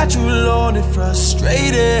mad I got you alone and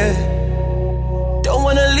frustrated. Don't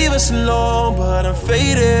wanna leave us alone, but I'm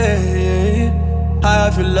faded. High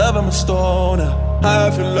off your love, I'm a stoner. High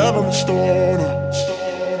off your love, I'm a stoner.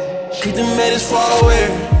 Keep the matters far away.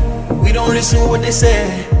 We don't listen to what they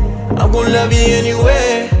say. I'm gon' love you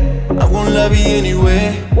anyway. I'm gon' love you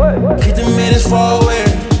anyway. Keep the matters far away.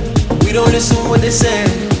 We don't listen to what they say.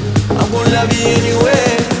 I'm gon' love you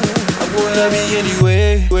anyway. I'm gon' love you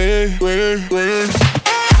anyway.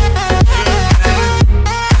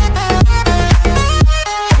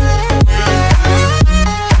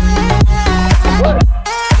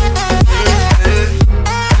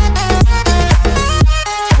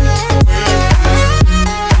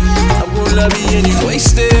 Love you and you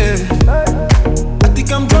wasted. I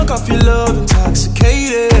think I'm drunk off your love,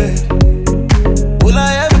 intoxicated. Will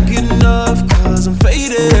I ever get enough? Cause I'm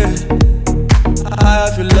faded. High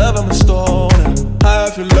off your love, I'm a stoner. High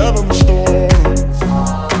off your love, I'm a stoner.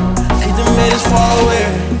 Keep the matters far away.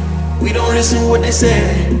 We We don't listen to what they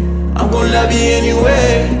say. I'm gon' love you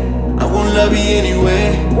anyway. I'm gon' love you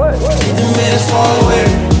anyway. Keep the minutes far away.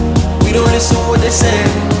 We don't listen to what they say.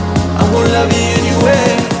 I'm gon' love you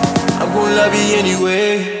anyway. I'm gon' love you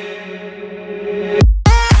anyway.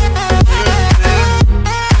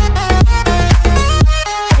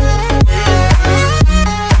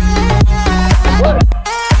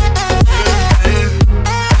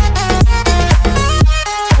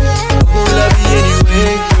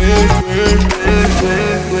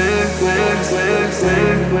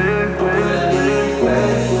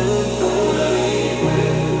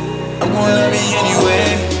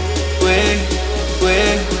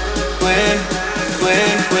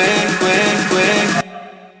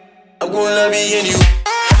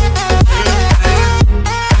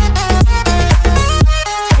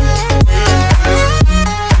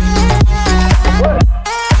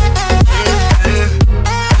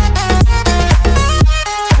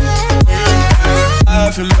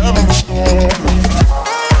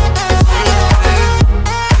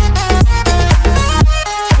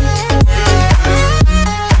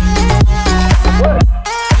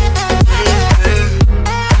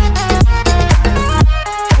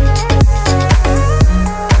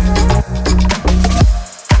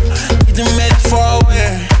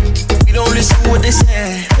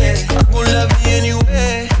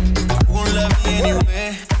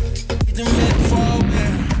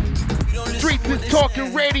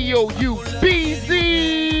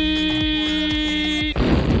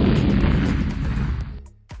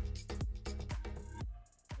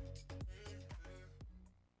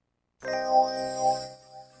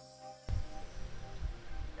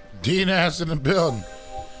 D-Nas in the building.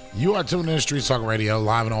 You are tuned in to Street Talk Radio,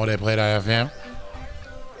 live and all day play.fm.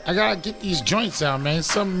 I gotta get these joints out, man.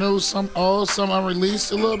 Some new, some old, some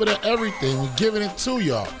unreleased, a little bit of everything. We're giving it to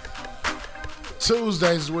y'all.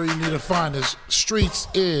 Tuesdays is where you need to find us. Streets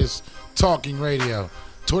is Talking Radio.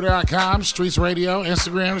 Twitter.com, Streets Radio.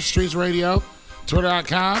 Instagram, Streets Radio.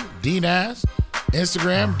 Twitter.com, D-Nas.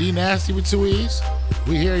 Instagram, D-Nasty with 2 E's.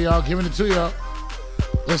 We here, y'all, giving it to y'all.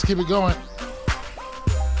 Let's keep it going.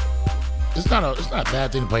 It's not a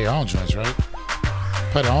bad thing to play your own joints, right?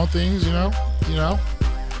 Play their own things, you know.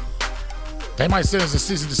 They might send us a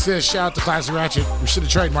cease and desist. Shout out to Classic Ratchet. We should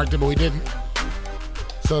have trademarked it, but we didn't.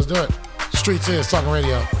 So let's do it. Streets is Talking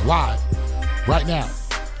Radio live right now.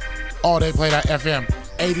 Alldayplay.fm,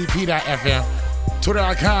 ADP.fm,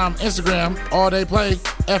 Twitter.com, Instagram,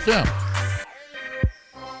 AllDayPlayFM.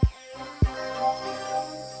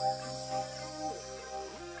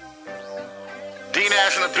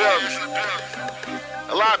 D-Nas in the building.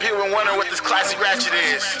 A lot of people been wondering what this Classic Ratchet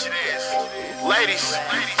is. Ladies,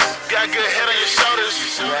 you got a good head on your shoulders,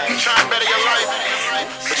 you trying to better your life,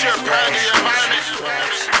 but you're a product of your environment.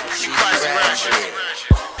 You Classic Ratchet.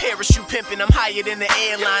 Parachute pimping, I'm higher than the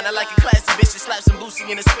airline. I like a classy bitch that slaps some boosie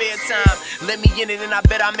in her spare time. Let me in it and I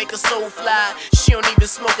bet I make her soul fly. She don't even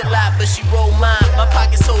smoke a lot, but she roll mine. My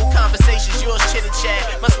pockets hold conversations, yours chitter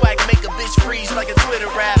chat. My swag make a bitch freeze like a Twitter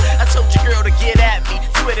rap. I told your girl to get at me,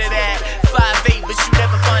 Twitter that. 5'8", but you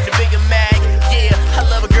never find a bigger mag. Yeah, I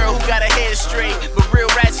love a girl who got her hair straight, but real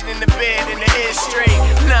ratchet in the bed and the hair straight.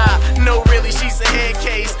 Nah, no really, she's a head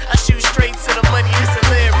case. I shoot straight to the money, it's a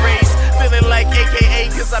lead race. Feeling like AKA,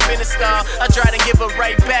 cause I've been a star. I try to give her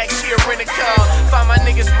right back, she a rent a car. Find my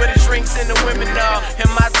niggas with the drinks and the women all. And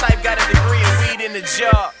my type got a degree of weed in the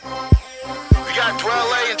jar. We got Dwell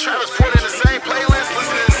A and Travis Porter in the same playlist,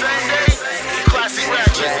 listening the same day. Classic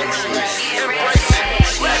Ratchet. Embrace it.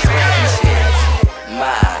 Let's go.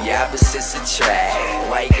 My opposites attract.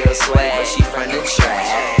 White girl swag, but she from the track.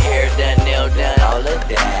 Hair done, nail done, all of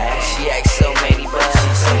that. She acts so many, but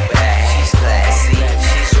she's so bad. She's classy,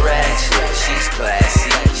 she's ratchet. She's classy,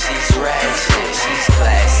 she's ratchet. She's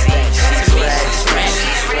classy, she's ratchet.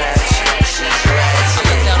 She's ratchet, she's ratchet. I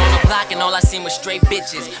looked out on the block and all I seen was straight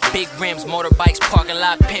bitches. Big rims, motorbikes, parking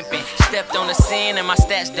lot pimping. Stepped on the scene and my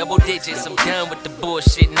stats double digits. I'm done with the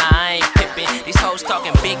bullshit, nah I ain't pippin'. These hoes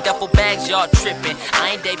talking big duffel bags, y'all trippin'.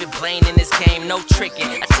 I ain't David Blaine in this game, no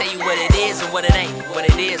trickin'. I tell you what it is and what it ain't. What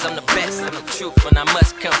it is, I'm the best, I'm the truth and I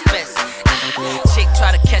must confess. Chick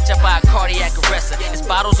try to catch up by a cardiac arrestor. There's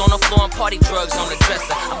bottles on the floor and party drugs on the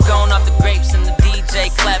dresser. I'm going off the grapes and the DJ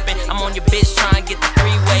clapping. I'm on your bitch trying to get the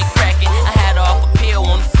three-way cracking. I had her off a pill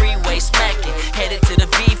on the freeway smacking. Headed to the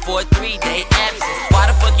V for a 3-day absence. Why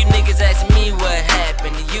the fuck you niggas asking me what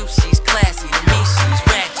happened? To you she's classy, to me she's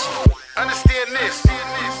ratchet. Understand this.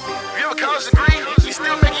 If you have a college degree, you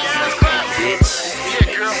still making your ass clap. Yeah,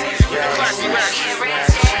 girl. You're Classic Ratchet.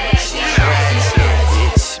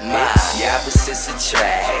 My opposites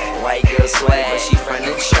attract. White girl swag, but she from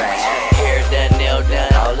the track. Hair done, nail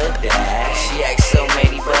done, all of that.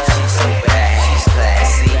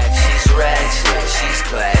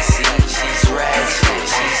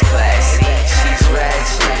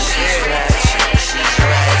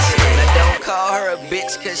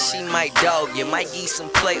 text cause she might dog you. Might give some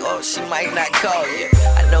play or she might not call you.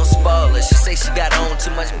 I don't spoil her. She say she got on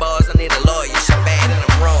too much bars, I need a lawyer. She bad and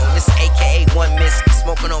I'm wrong. This AKA one miss,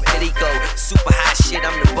 smoking on Pedico. Super hot shit,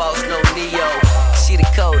 I'm the boss, no Neo. She the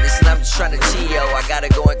coldest and I'm just trying to Geo. I got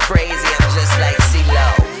her going crazy, I'm just like CeeLo.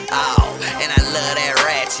 Oh, and I love that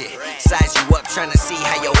ratchet. Size you up, trying to see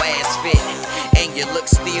how your ass fit. And your look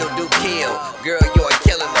still do kill. Girl, you're a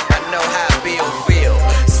killer, I know how Bill feel.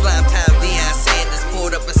 Slime time, Deion Sanders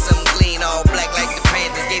pulled up in some clean, all black like the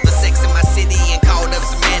Panthers. Gave her sex in my city and called up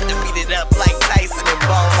Samantha. Beat it up like Tyson and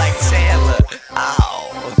ball like Chandler. Oh.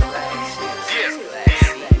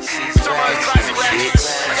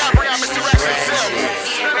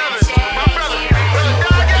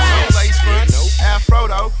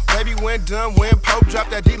 Baby went done when Pope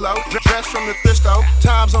dropped that D-Lo. Dressed from the thrift store,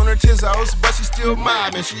 Tom's on her tizzos, but she still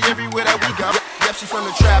mobbing. She everywhere that we go. Yep, she from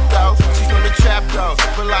the trap though. She from the trap though.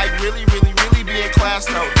 But like really be in class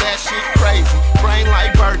though. That shit crazy. Brain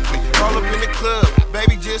like Berkeley. All up in the club,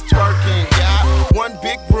 baby just twerking. Yeah, one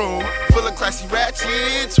big room full of classy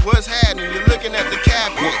ratchets. What's happening? You're looking at the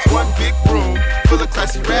cabinets. One big room full of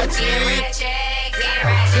classy ratchets.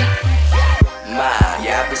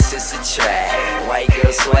 Yeah, opposites attract. White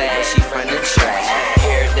girl swag, she from the track.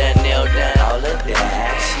 Hair done, nail done, all of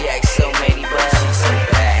that. She acts so many, but she's so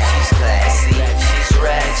bad. She's classy, she's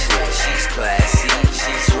ratchet. She's classy,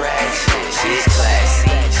 she's ratchet. She's classy,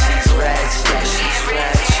 she's ratchet. She's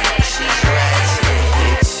ratchet, she's ratchet.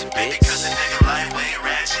 Bitch, baby, cause a nigga lightweight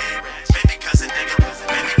ratchet. Baby, cause a nigga,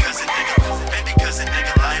 baby, cause a nigga, baby, cause a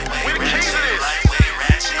nigga lightweight ratchet. Lightweight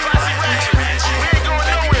ratchet, lightweight ratchet. We ain't going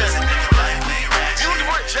nowhere.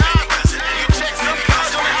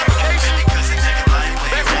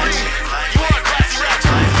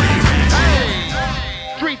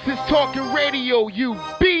 Streets is talking radio, you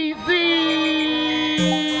BZ.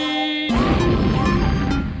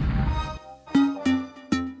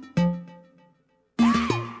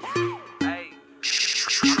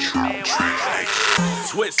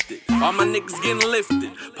 Twisted, all my niggas getting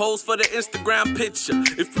lifted. Pose for the Instagram picture.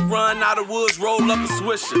 If you run out of woods, roll up a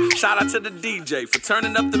swisher. Shout out to the DJ for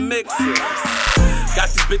turning up the mixers. Got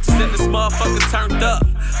these bitches in this motherfucker turned up.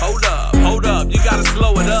 Hold up, you gotta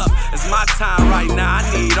slow it up. It's my time right now, I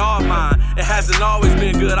need all mine. It hasn't always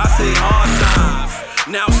been good, I say all times.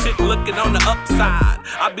 Now shit looking on the upside.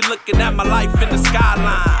 I be looking at my life in the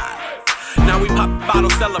skyline. Now we pop a bottle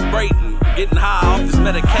celebrating, getting high off this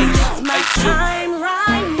medication. It's my time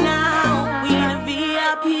right now, we in a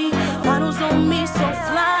VIP. Bottles on me, so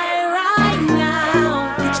fly right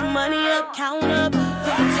now. Get your money up, count up,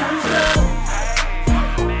 put the turns up.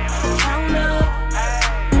 Count up,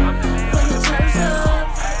 put the turns up.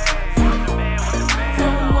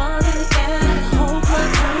 From one to the end, whole club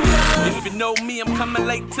turned up. If you know me, I'm coming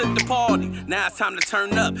late to the party. Now it's time to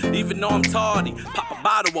turn up, even though I'm tardy. Pop a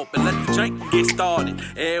bottle open, let the drink get started.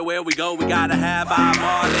 Everywhere we go, we gotta have our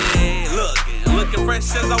Marley. Looking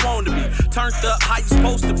fresh as I want to be. Turned up, how you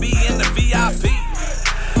supposed to be in the VIP?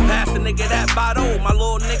 Pass the nigga that bottle, my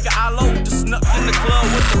little nigga I-Lo. Just snuck in the club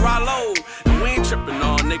with the Rollo. And we ain't tripping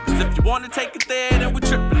on niggas. If you wanna take it there, then we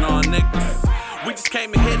tripping on niggas. We just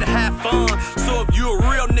came in here to have fun. So if you a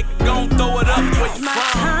real nigga, gon' throw it up where you from. My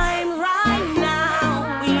time right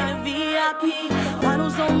now, we in a VIP.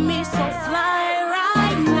 Bottles on me, so fly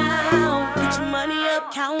right now. Get your money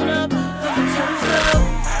up, count up, put the turns up.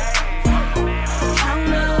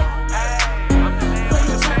 Count up, put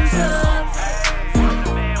the turns up.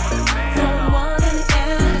 From one to the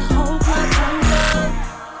end, whole club turned up.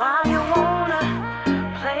 Why you wanna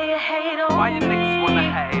play a hate on me? Why you niggas wanna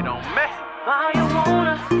hate on me? Why you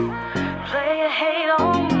wanna play a hate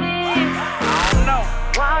on me? I don't know.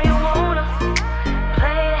 Why you wanna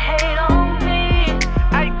play a hate on me?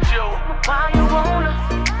 Hey, Joe. Why you wanna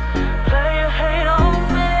play a hate on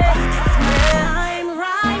me? It's my time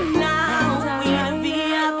right now. We in a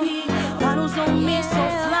VIP. Bottles on me, so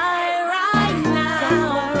fly right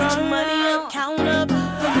now. Get your money up, count up, put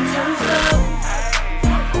the turns up.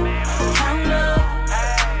 Count up,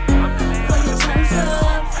 put the turns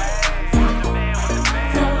up.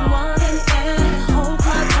 From one to the end, whole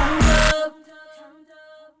club turned up.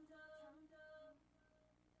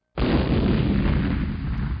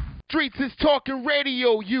 Streets is talking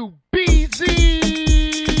radio, you BZ.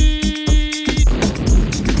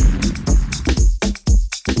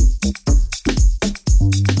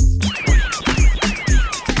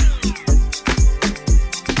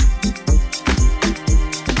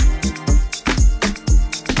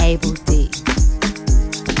 Able D.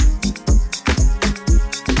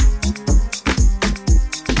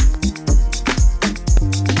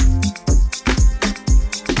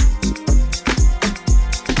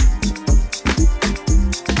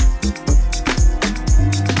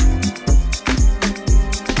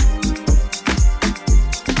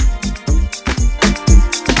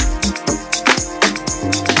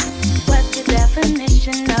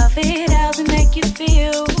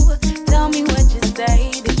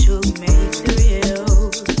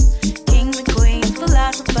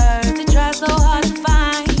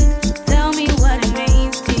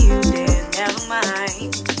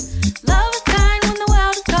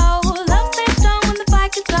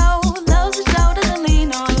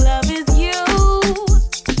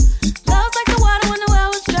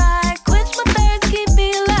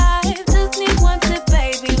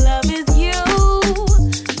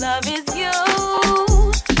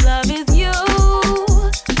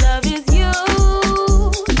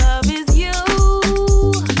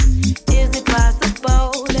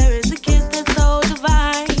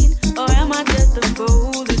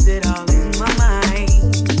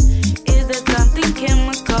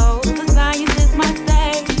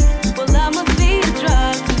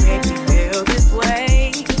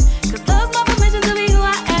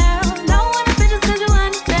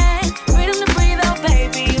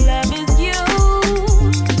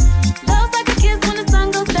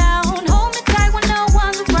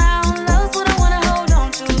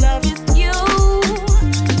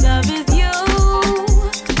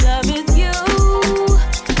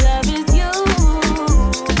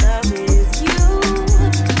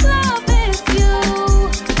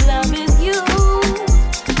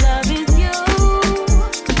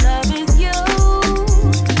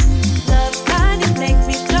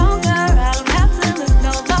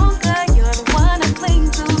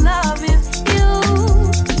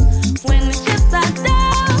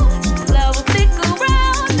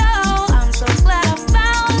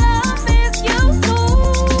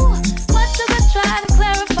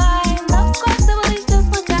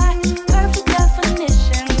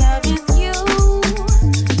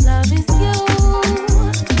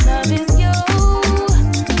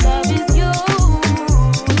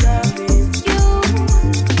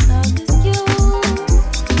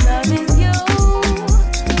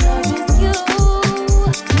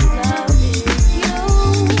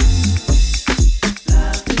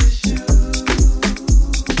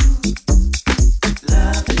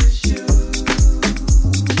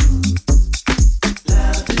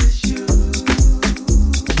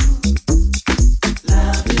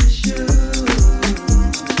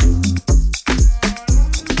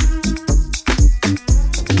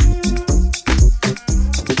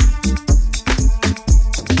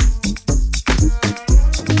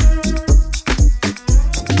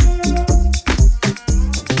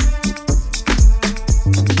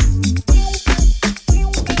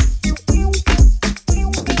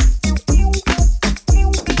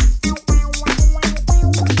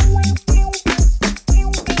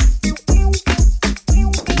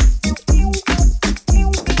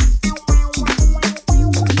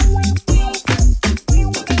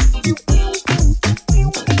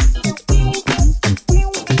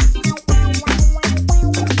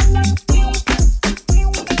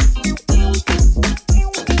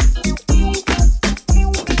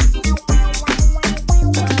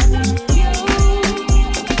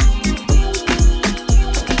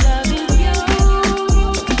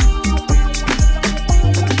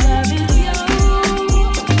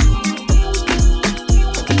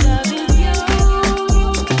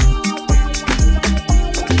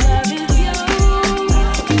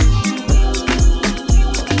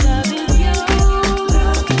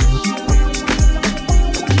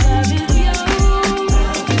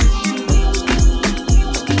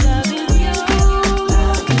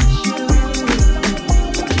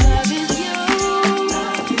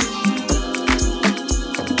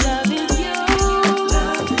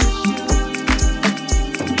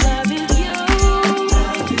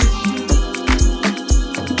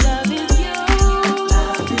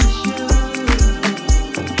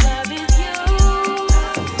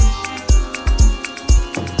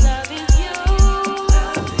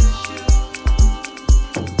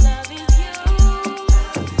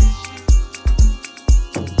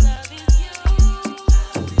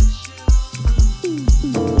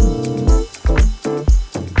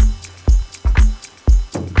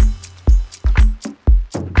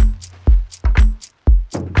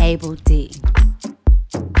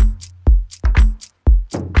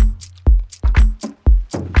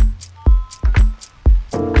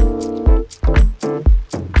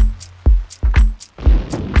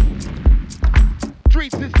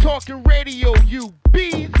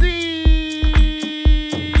 UBZ.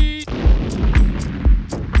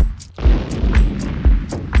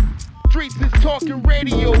 Streets is talking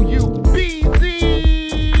radio, UBZ.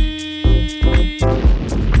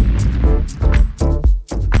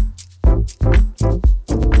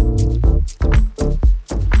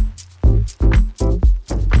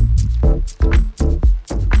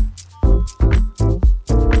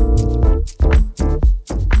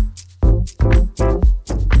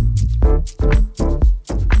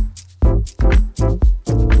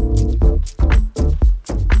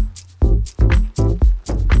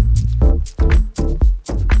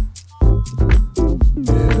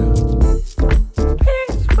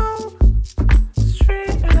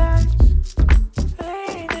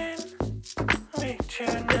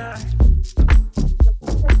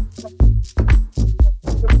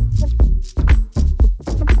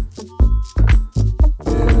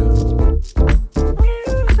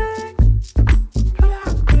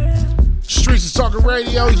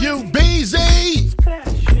 Radio UBZ.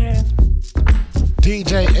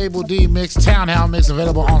 DJ Able D mix, Townhouse mix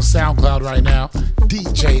available on SoundCloud right now.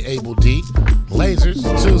 DJ Able D. Lasers,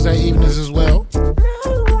 Tuesday evenings as well.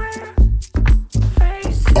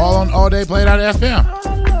 All on alldayplay.fm.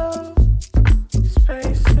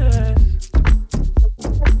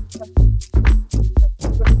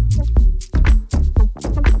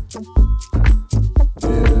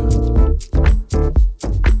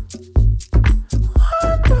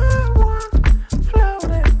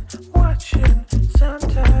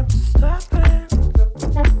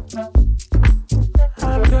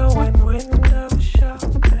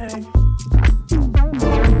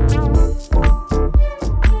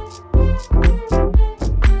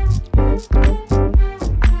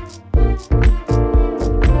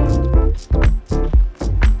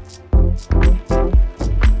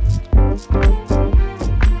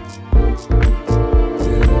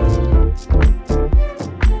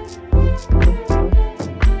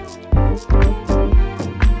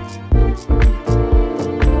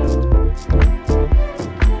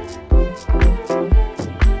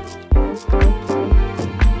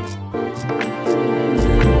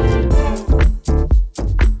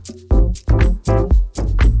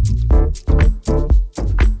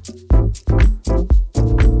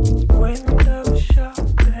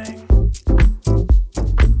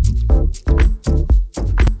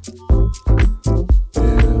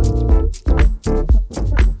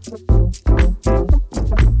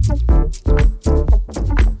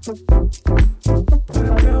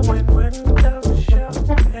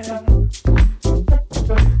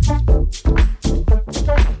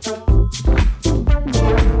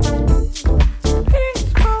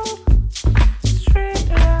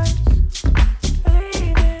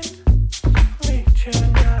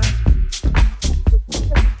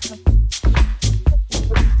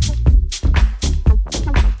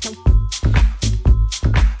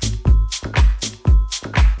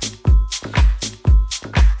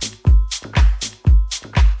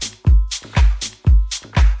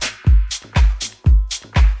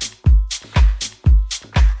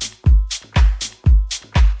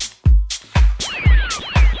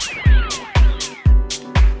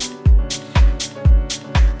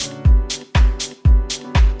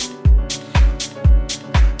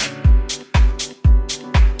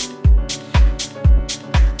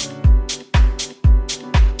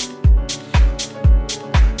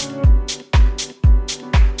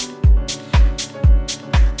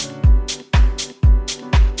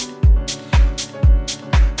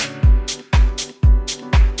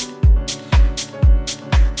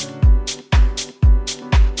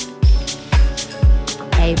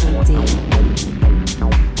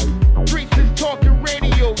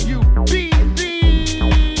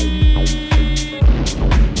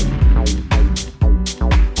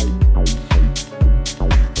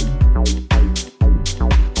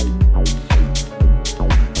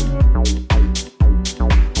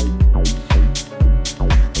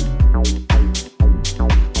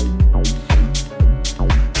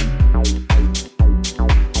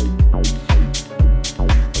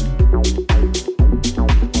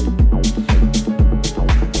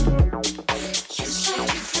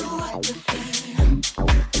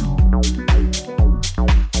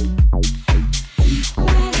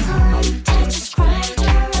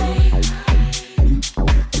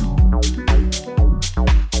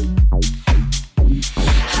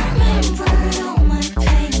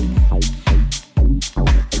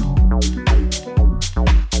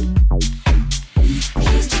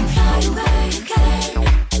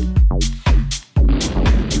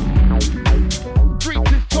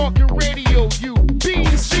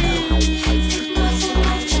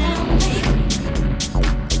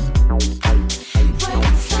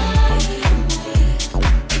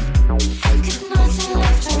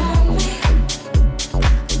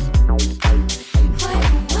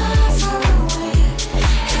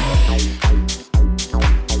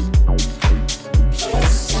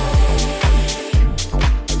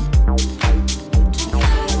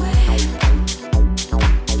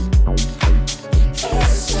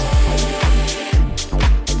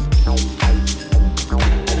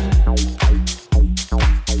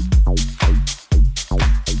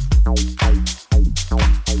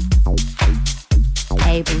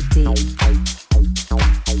 Able D.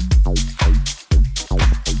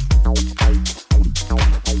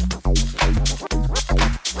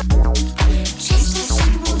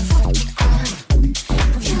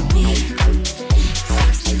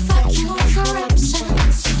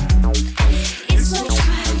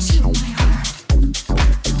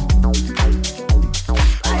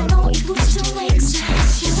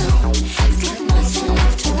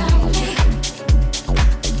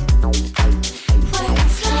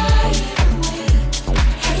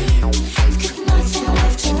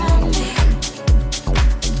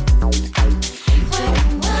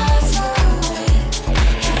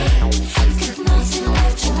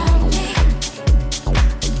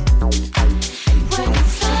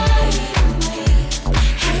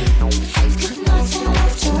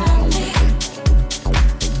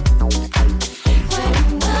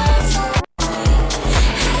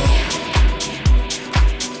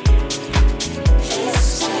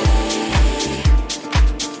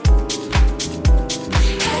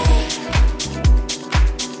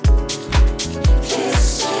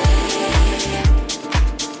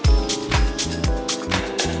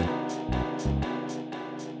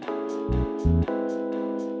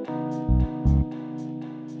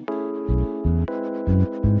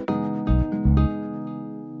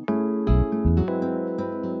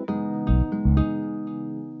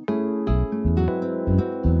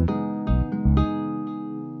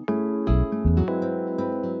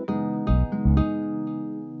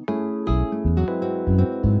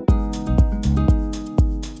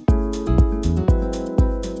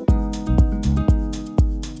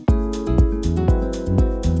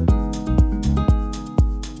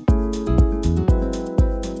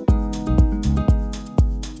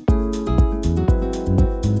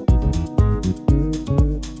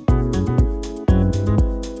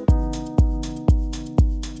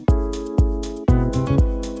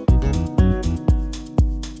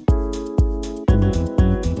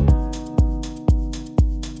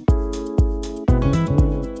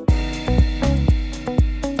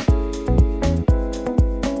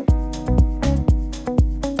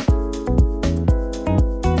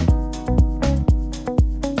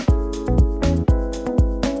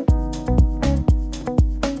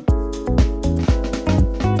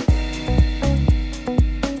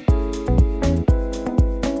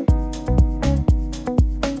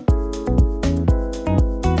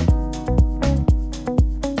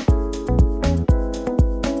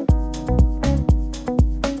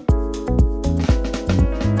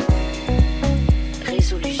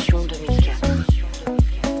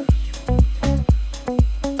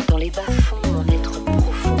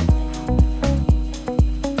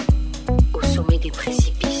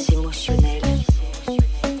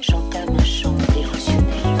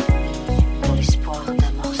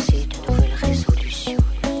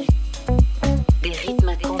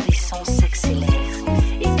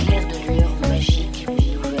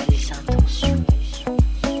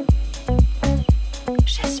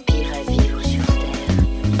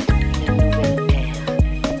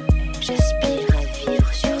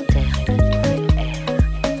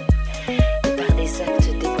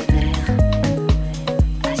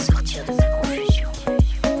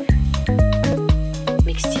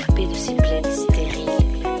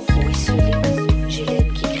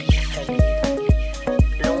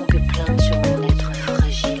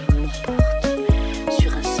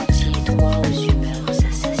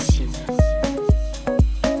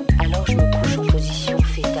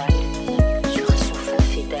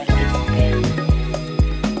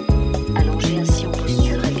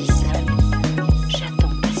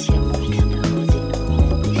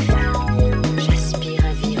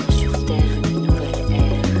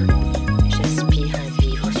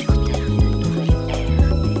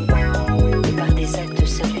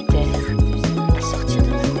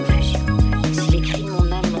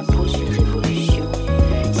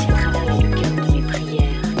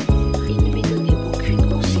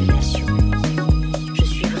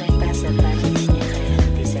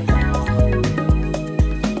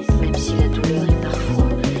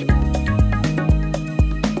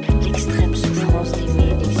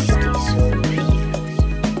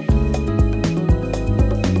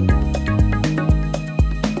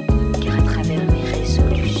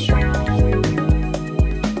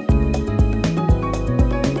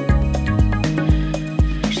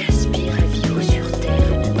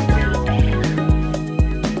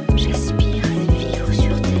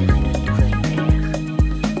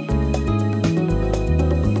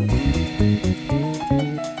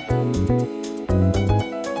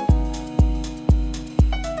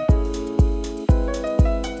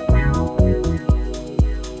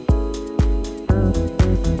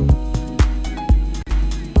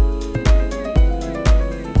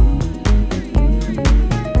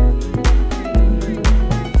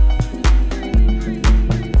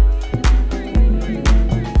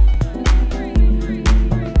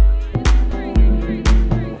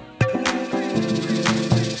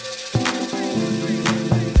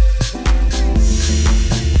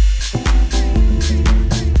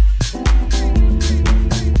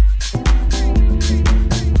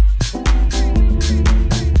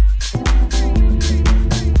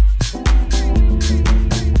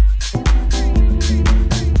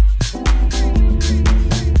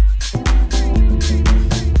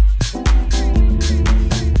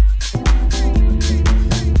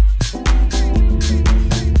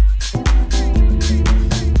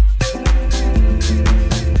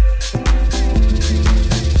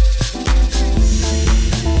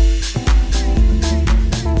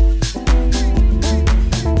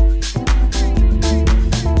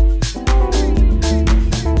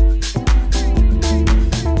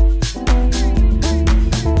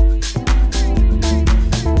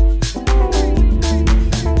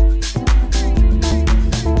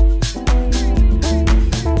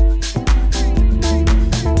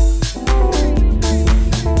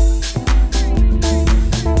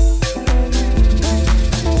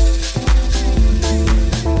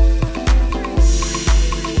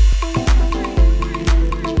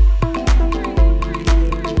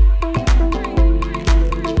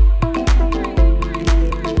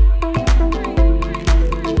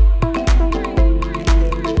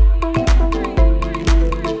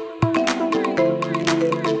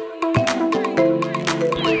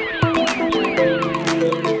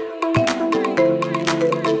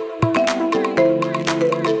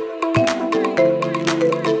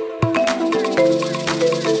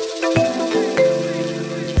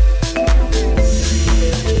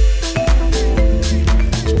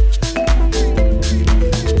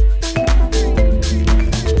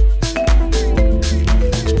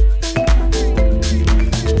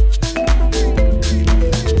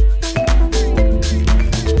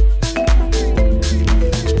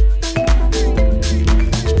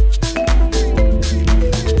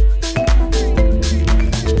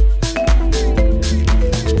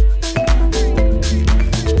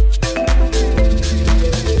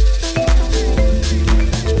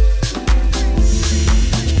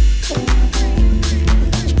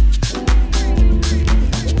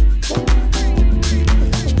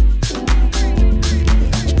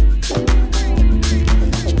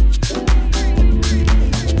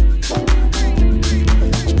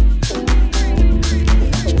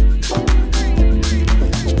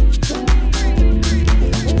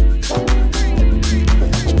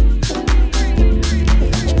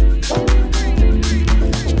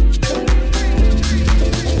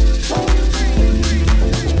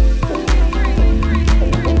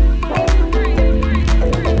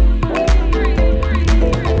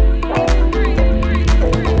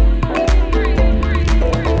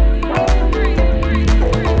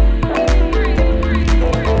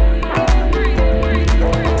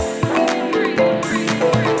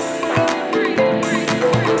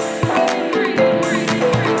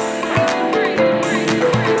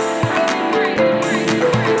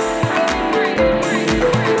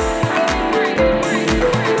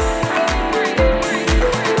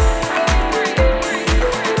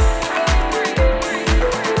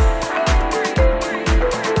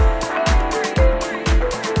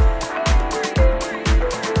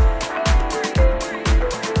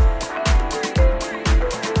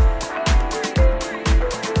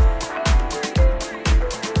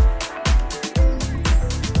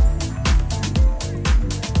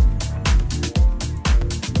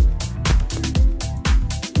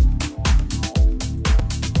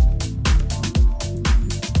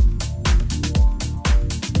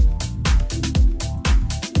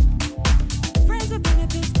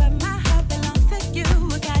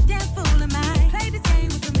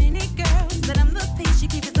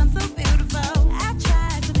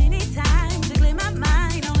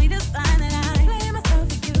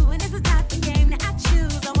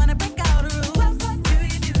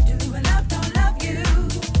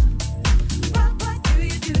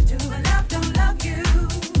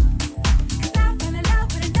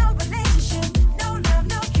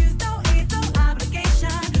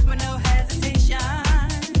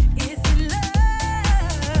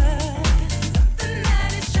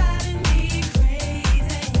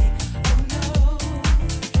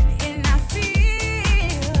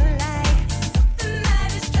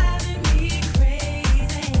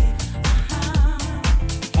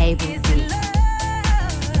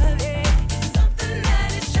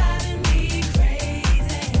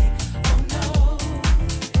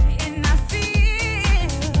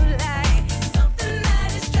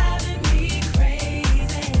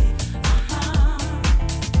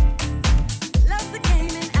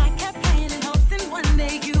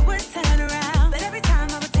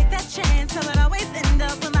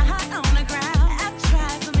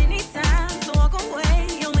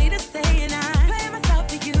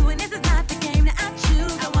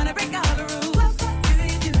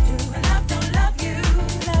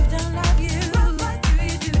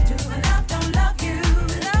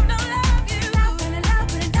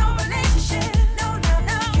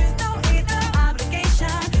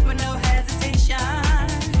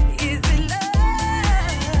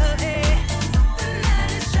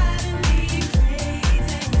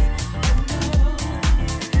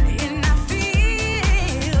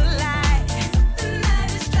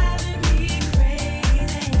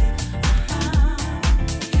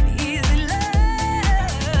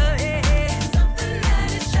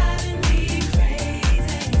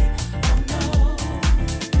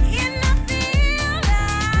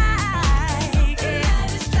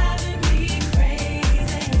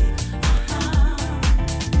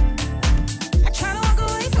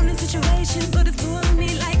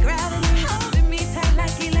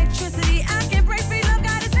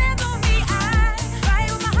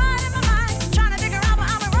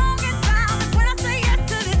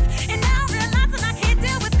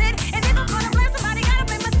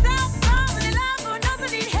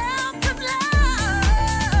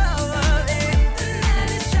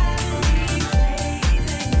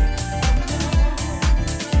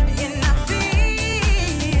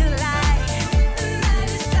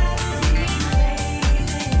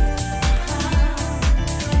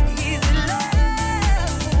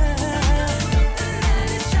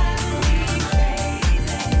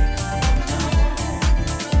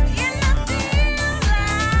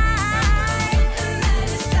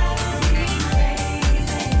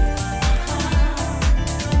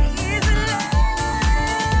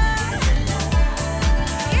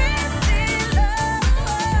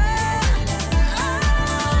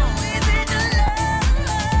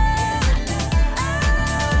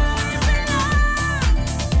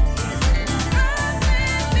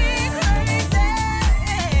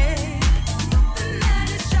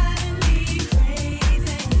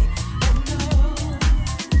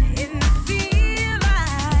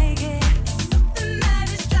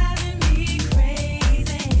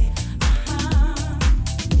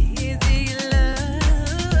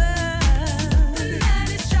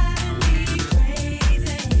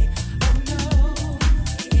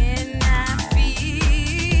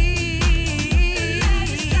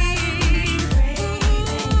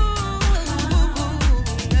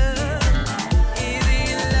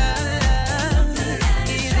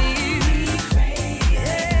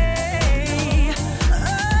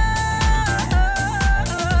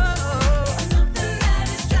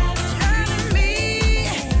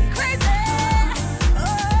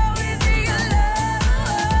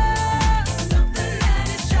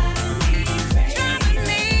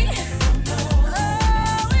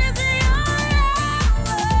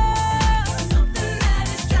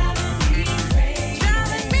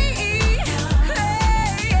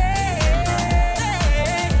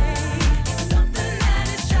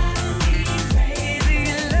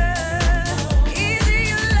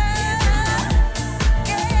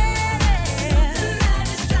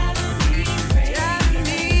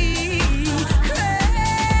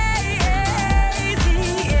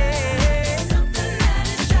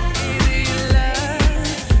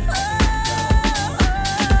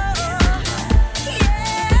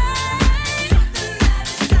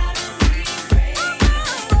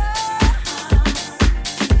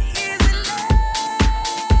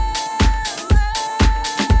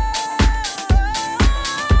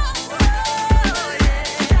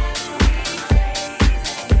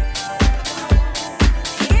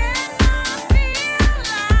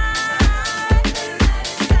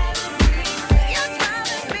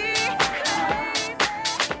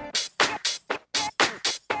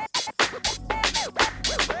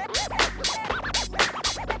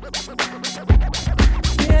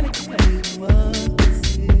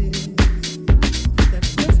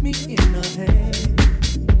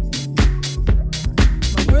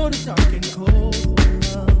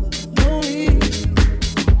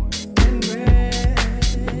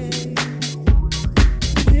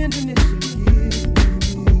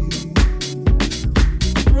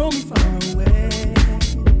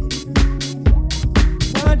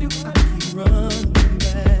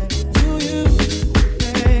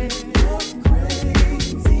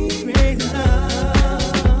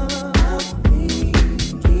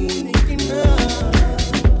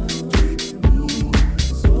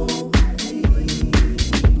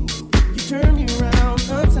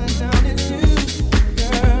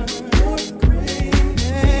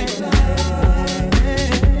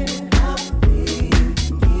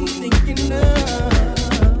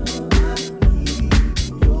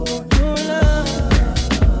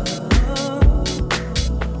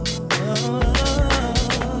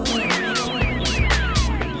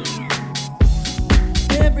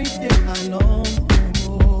 long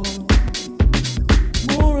for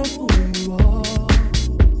more of who you are.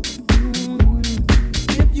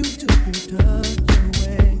 If you took your touch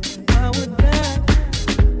away, I would die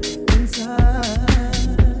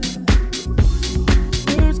inside.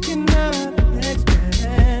 Words cannot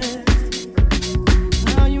express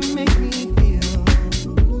how you make me feel.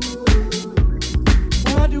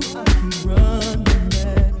 Why do I keep running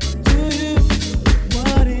back to you?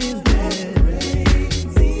 What is that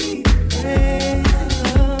crazy, crazy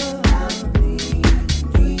love?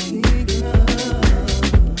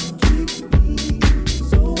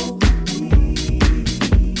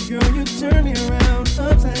 Girl, you turn me around,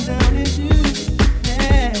 upside down, it's you.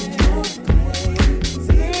 Yeah.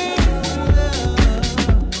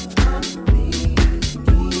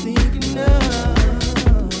 Thinking of,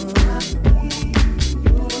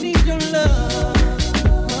 need your love.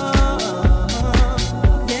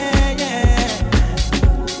 Yeah, yeah.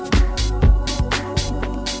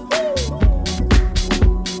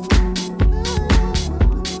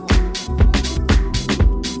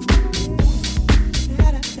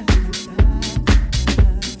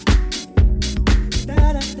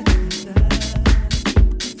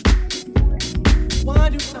 Why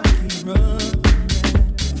do I keep running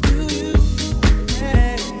to you?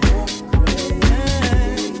 Hey,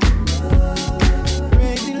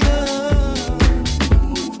 crazy love.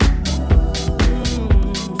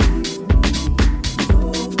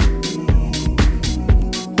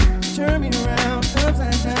 Turn me around,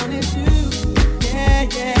 upside down, it's you. Yeah,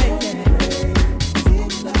 yeah, yeah.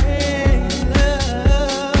 Crazy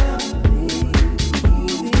love.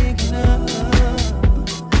 Thinking of.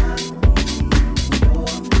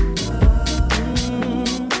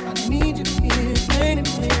 I need you here, plain and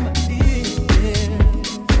clear, my dear.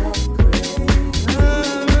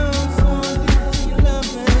 I'm so addicted to your love,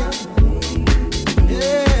 baby.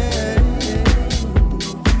 Yeah.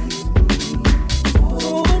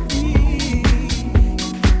 Oh,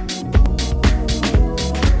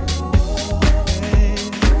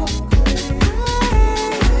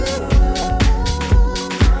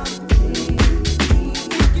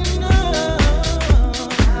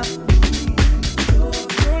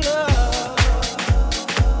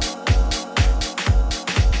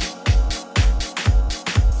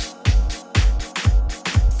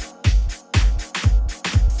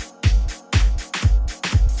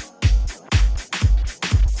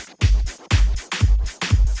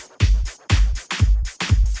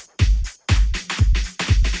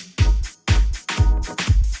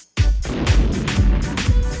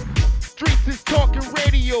 Streets is talking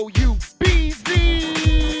radio, you busy.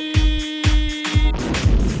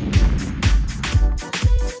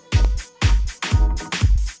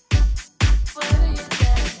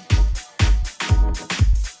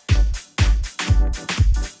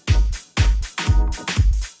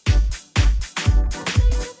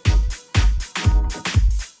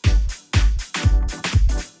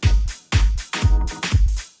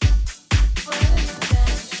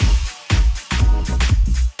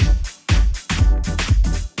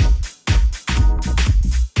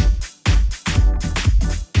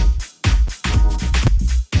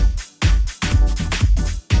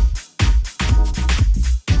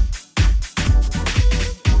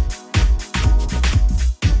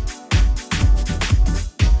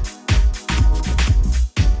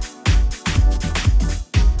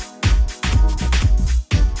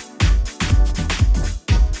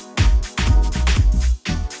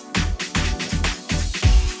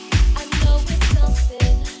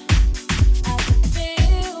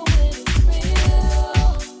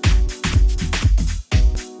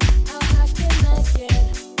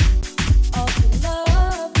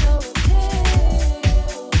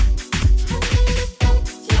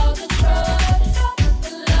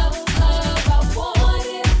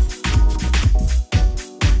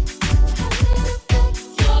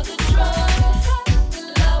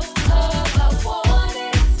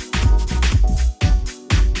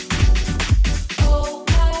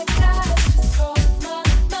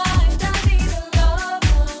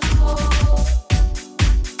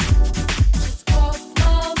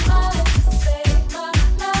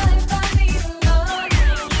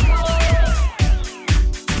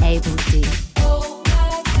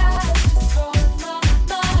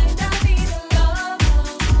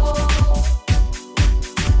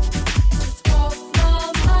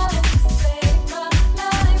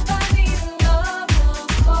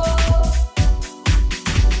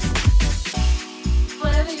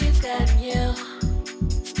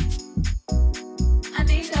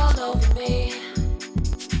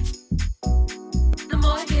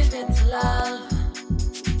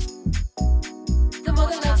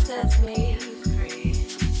 sets me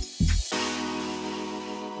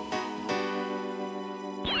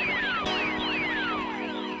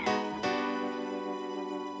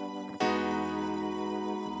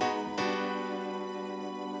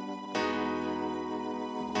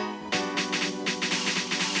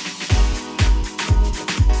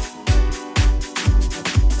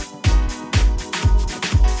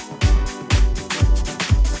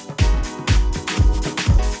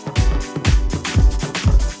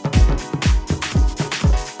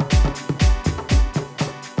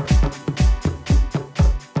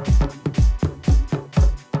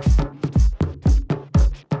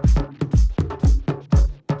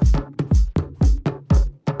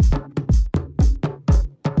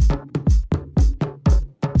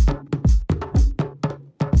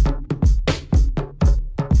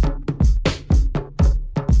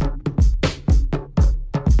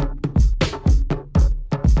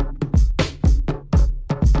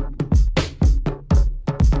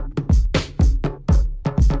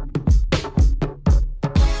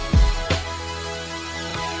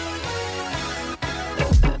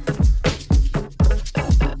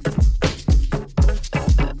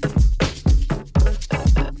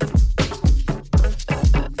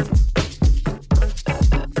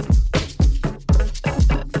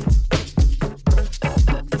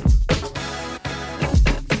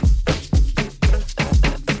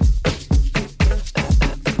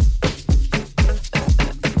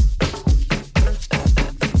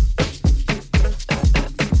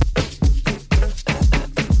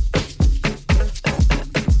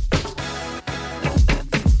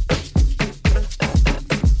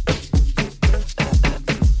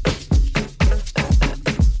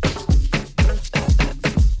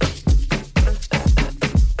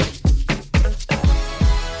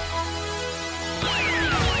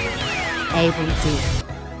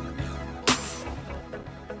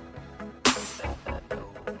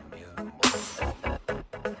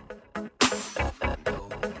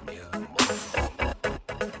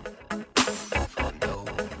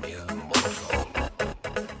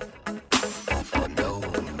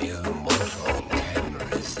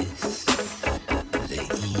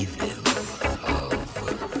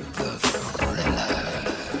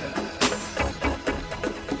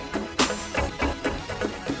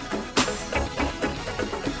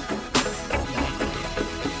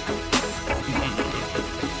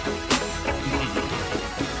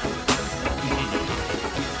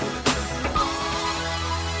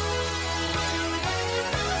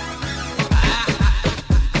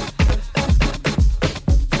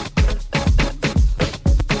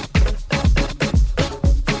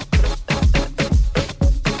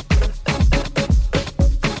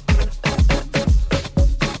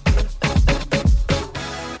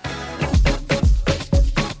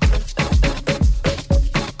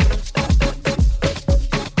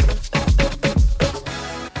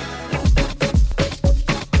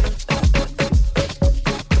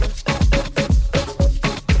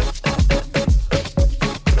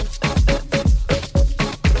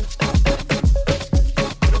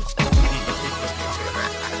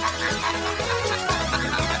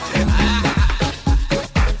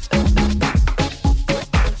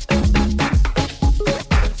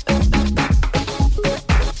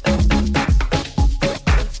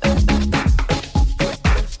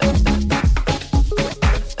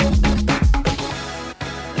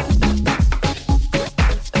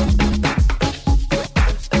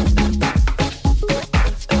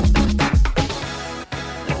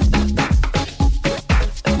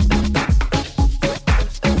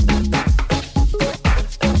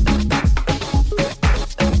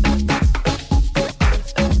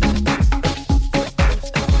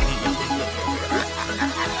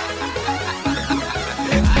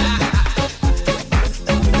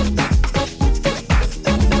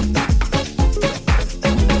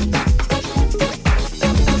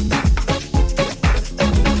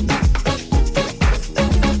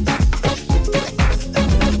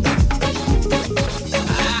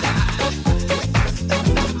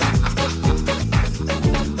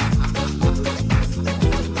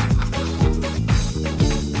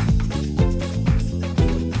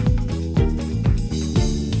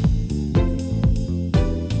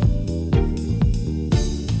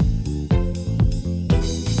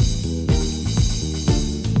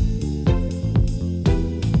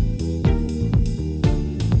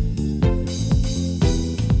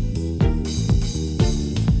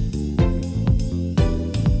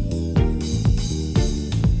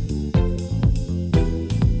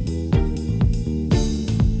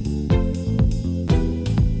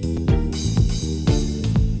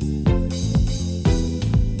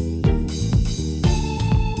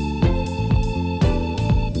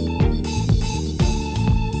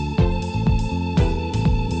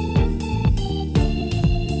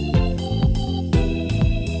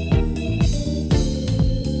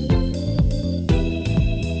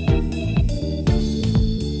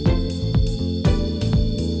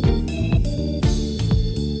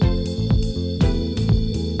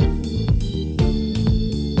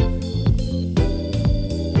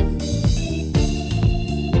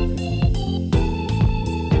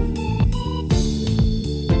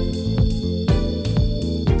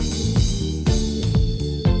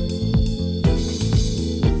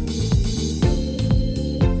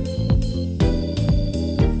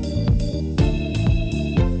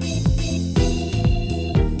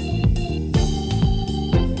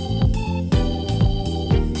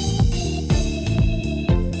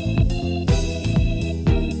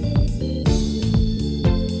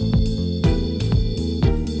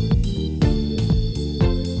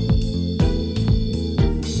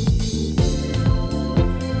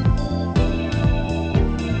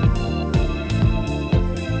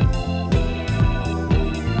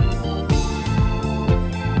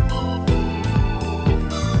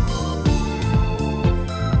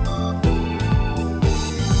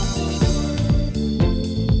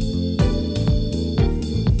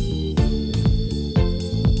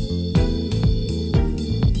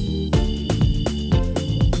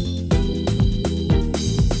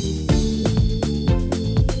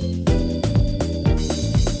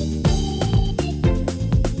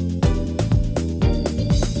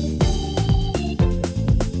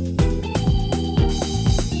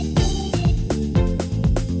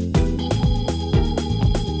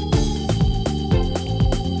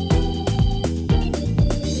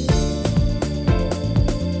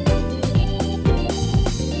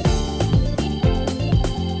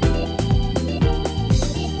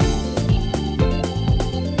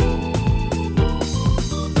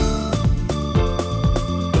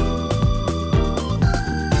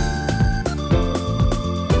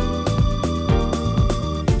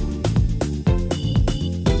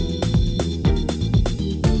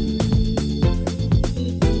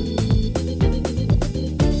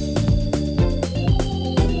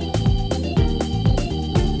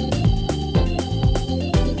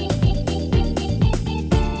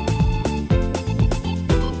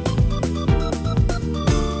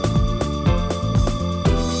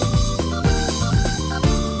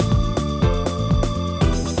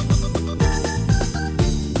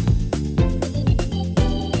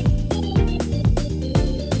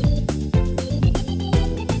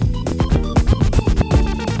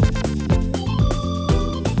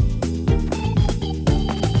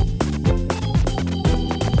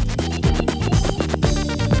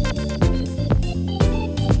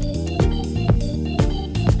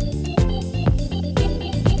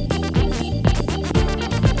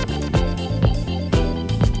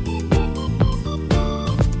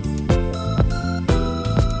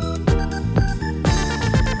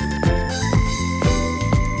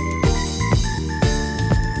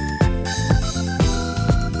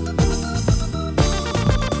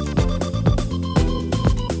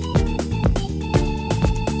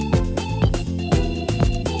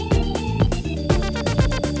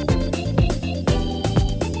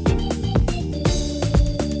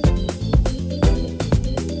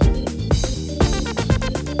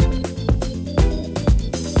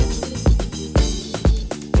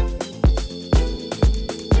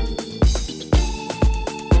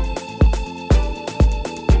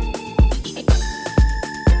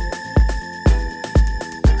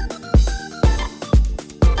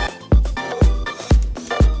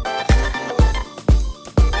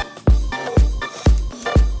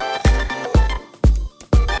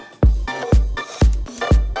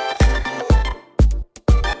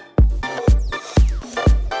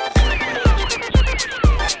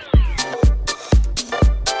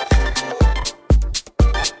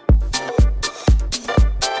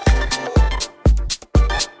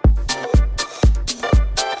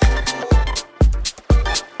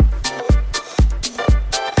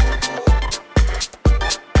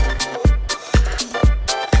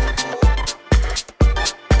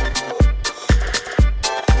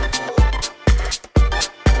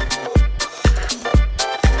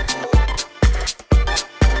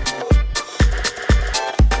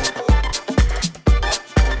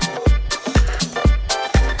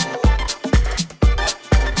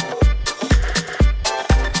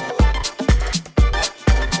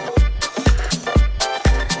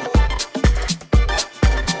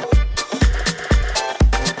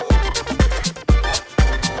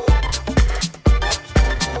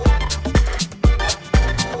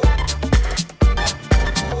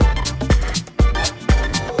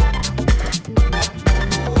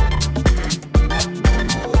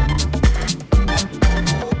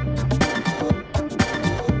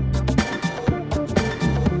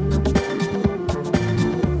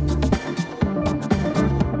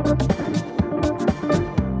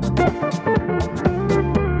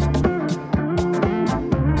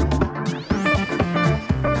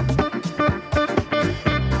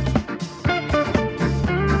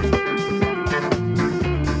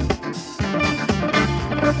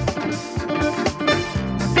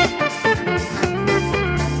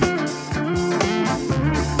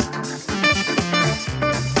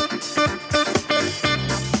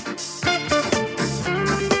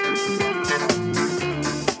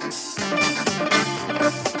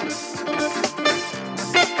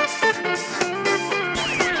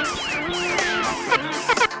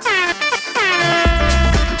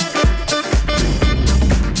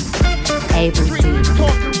Able Streets D.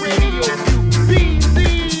 Talking Radio,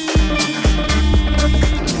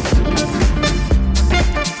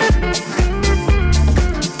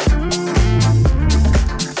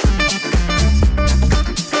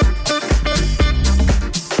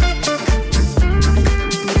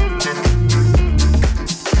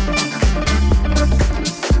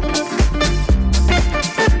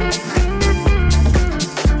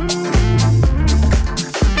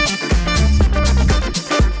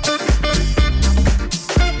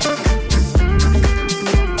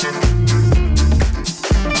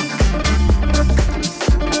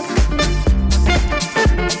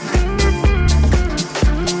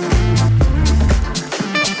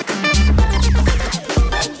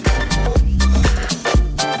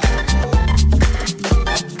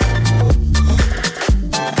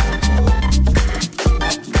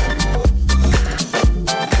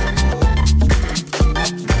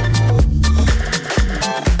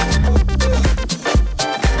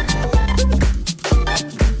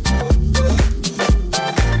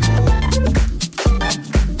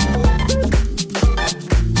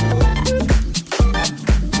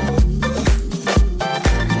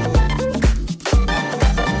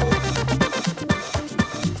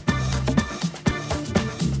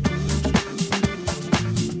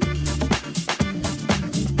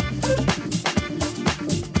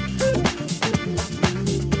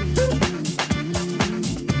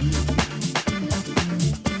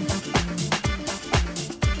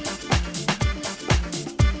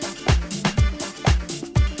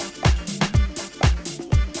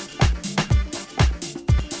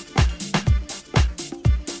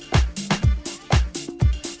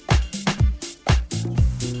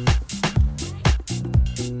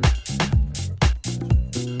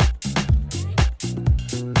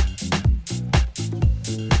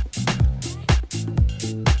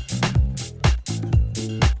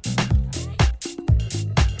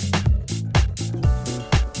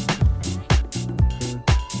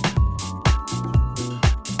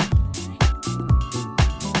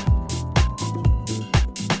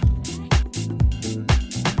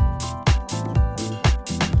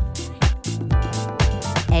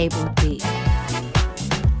 Able D.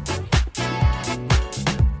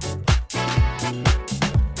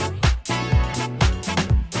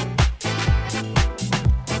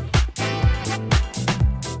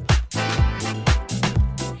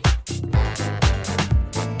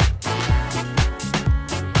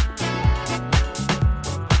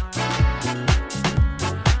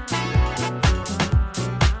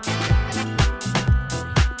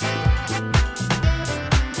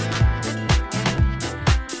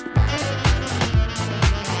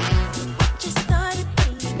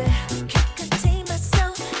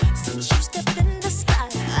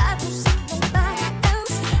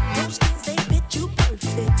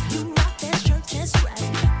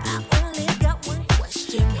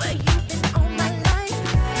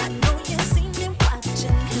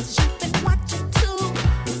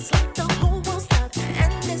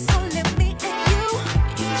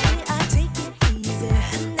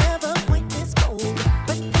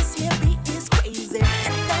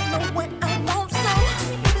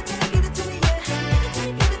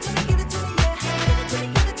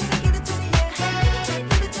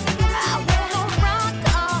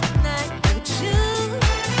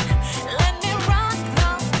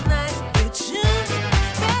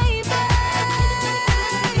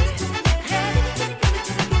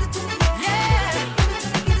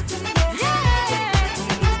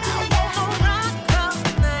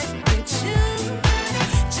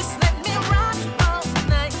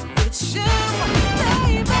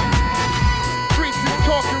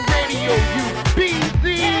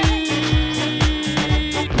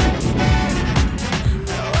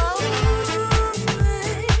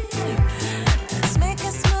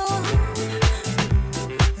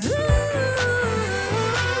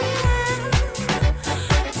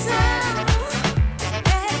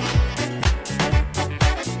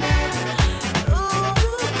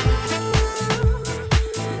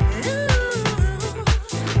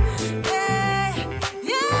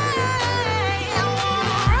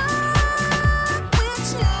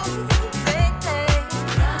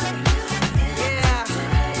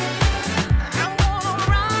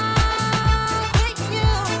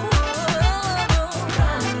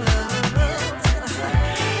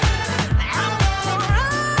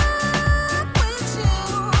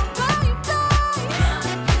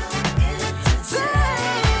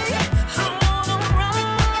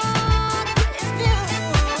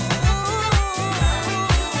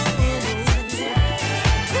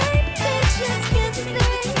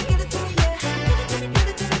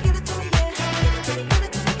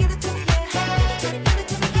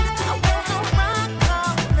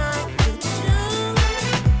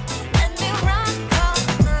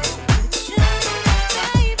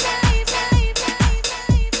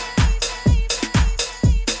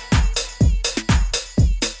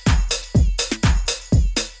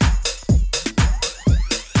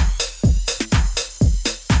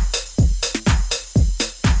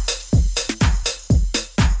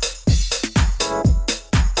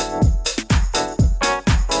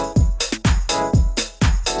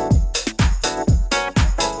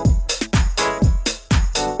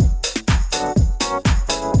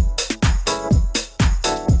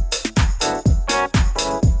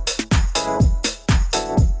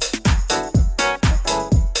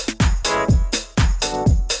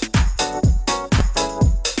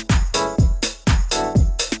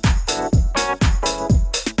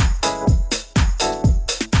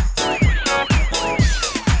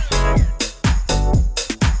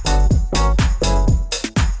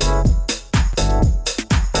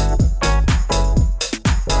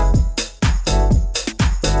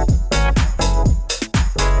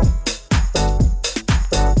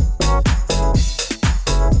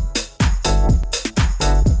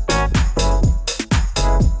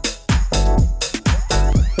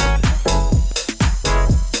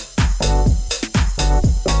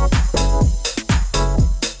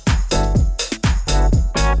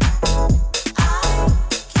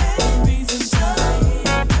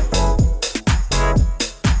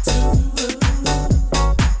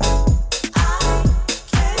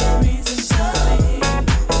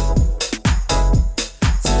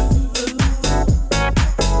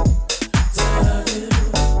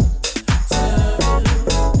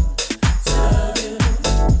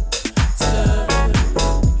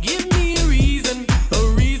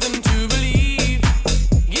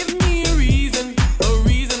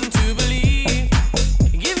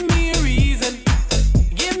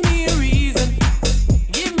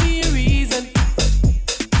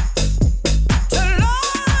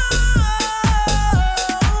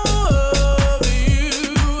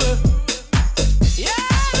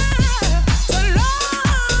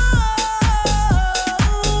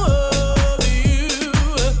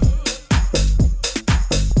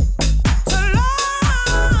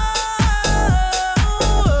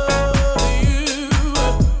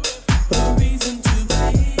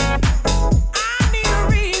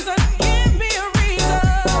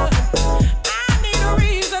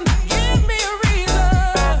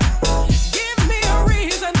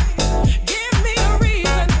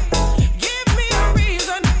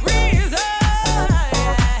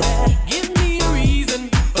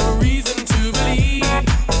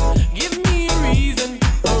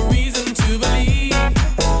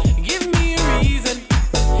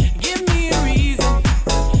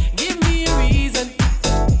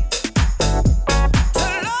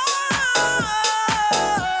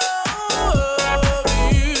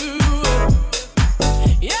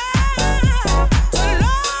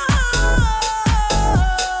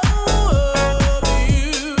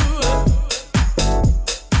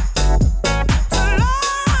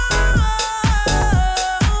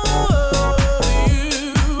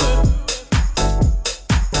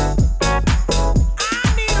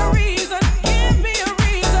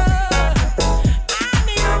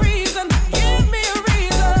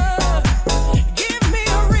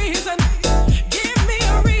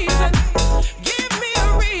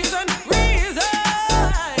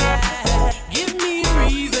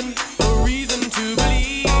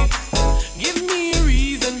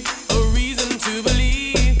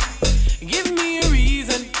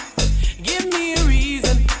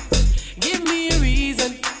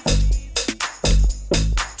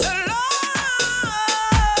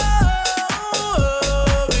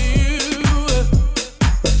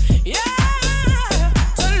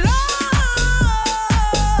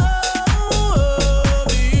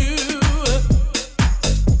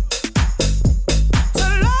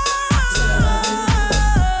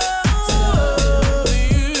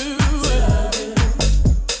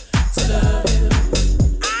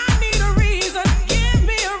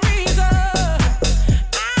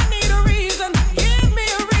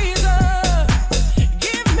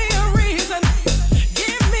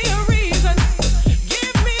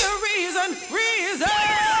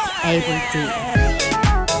 Able D.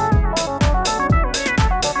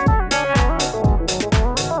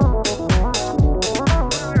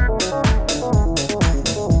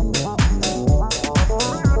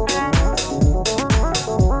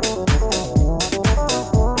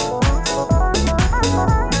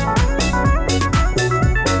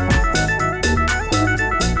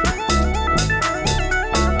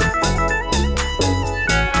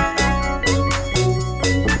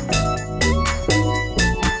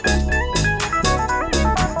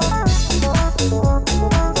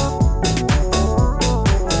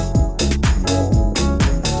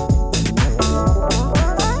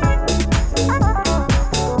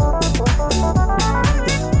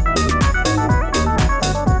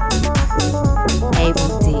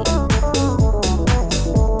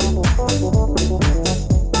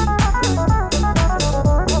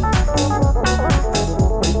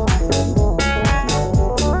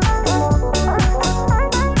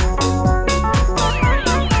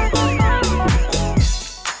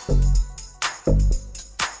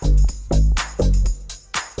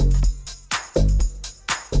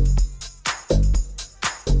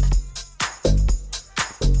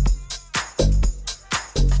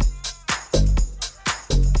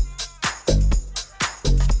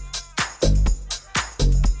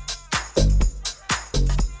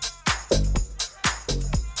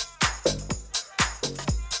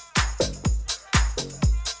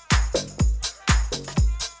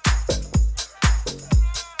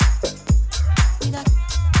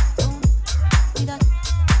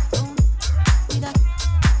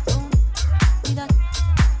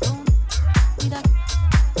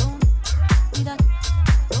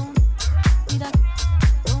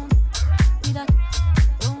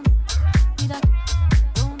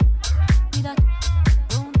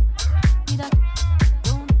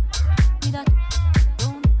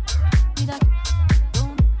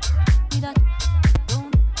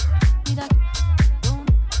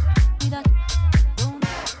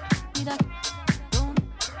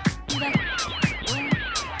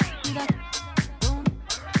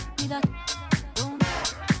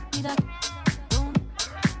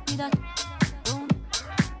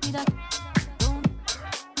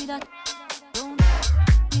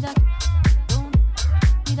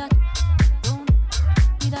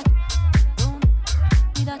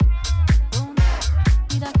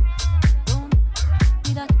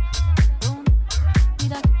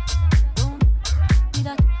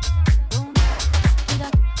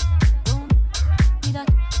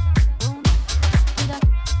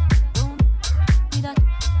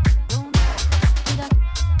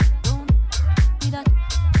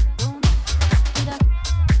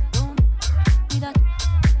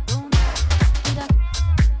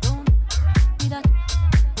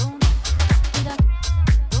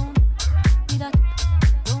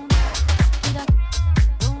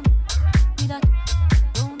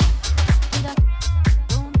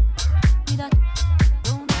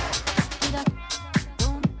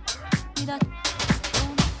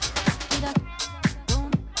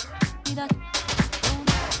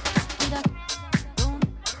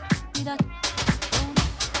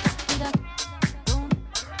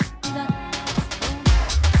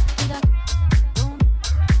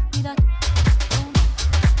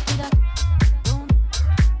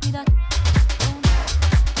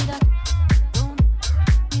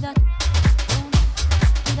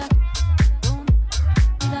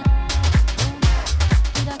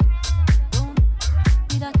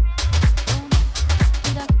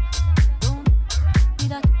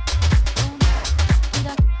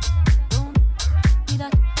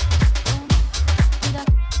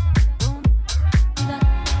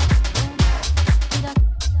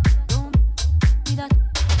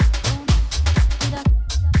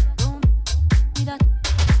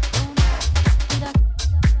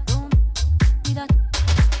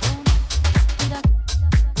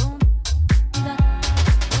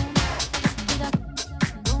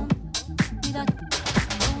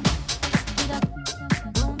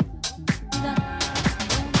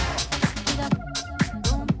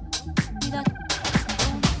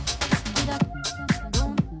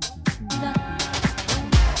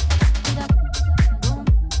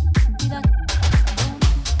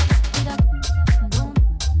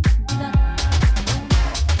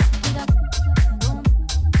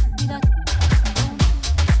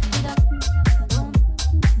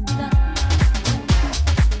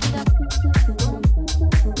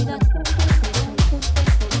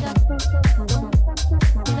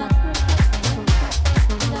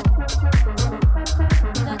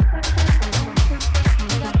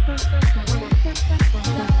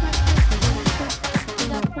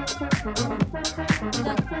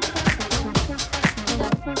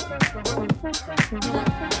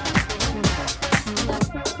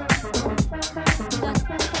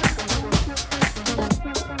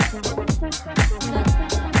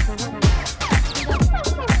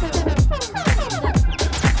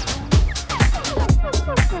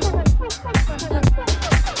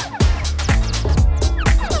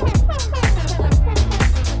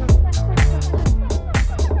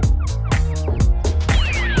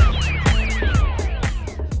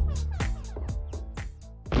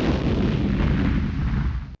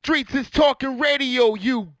 Streets is talking radio,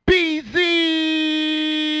 you BZ.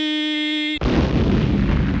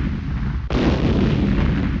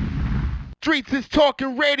 Streets is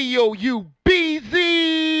talking radio, you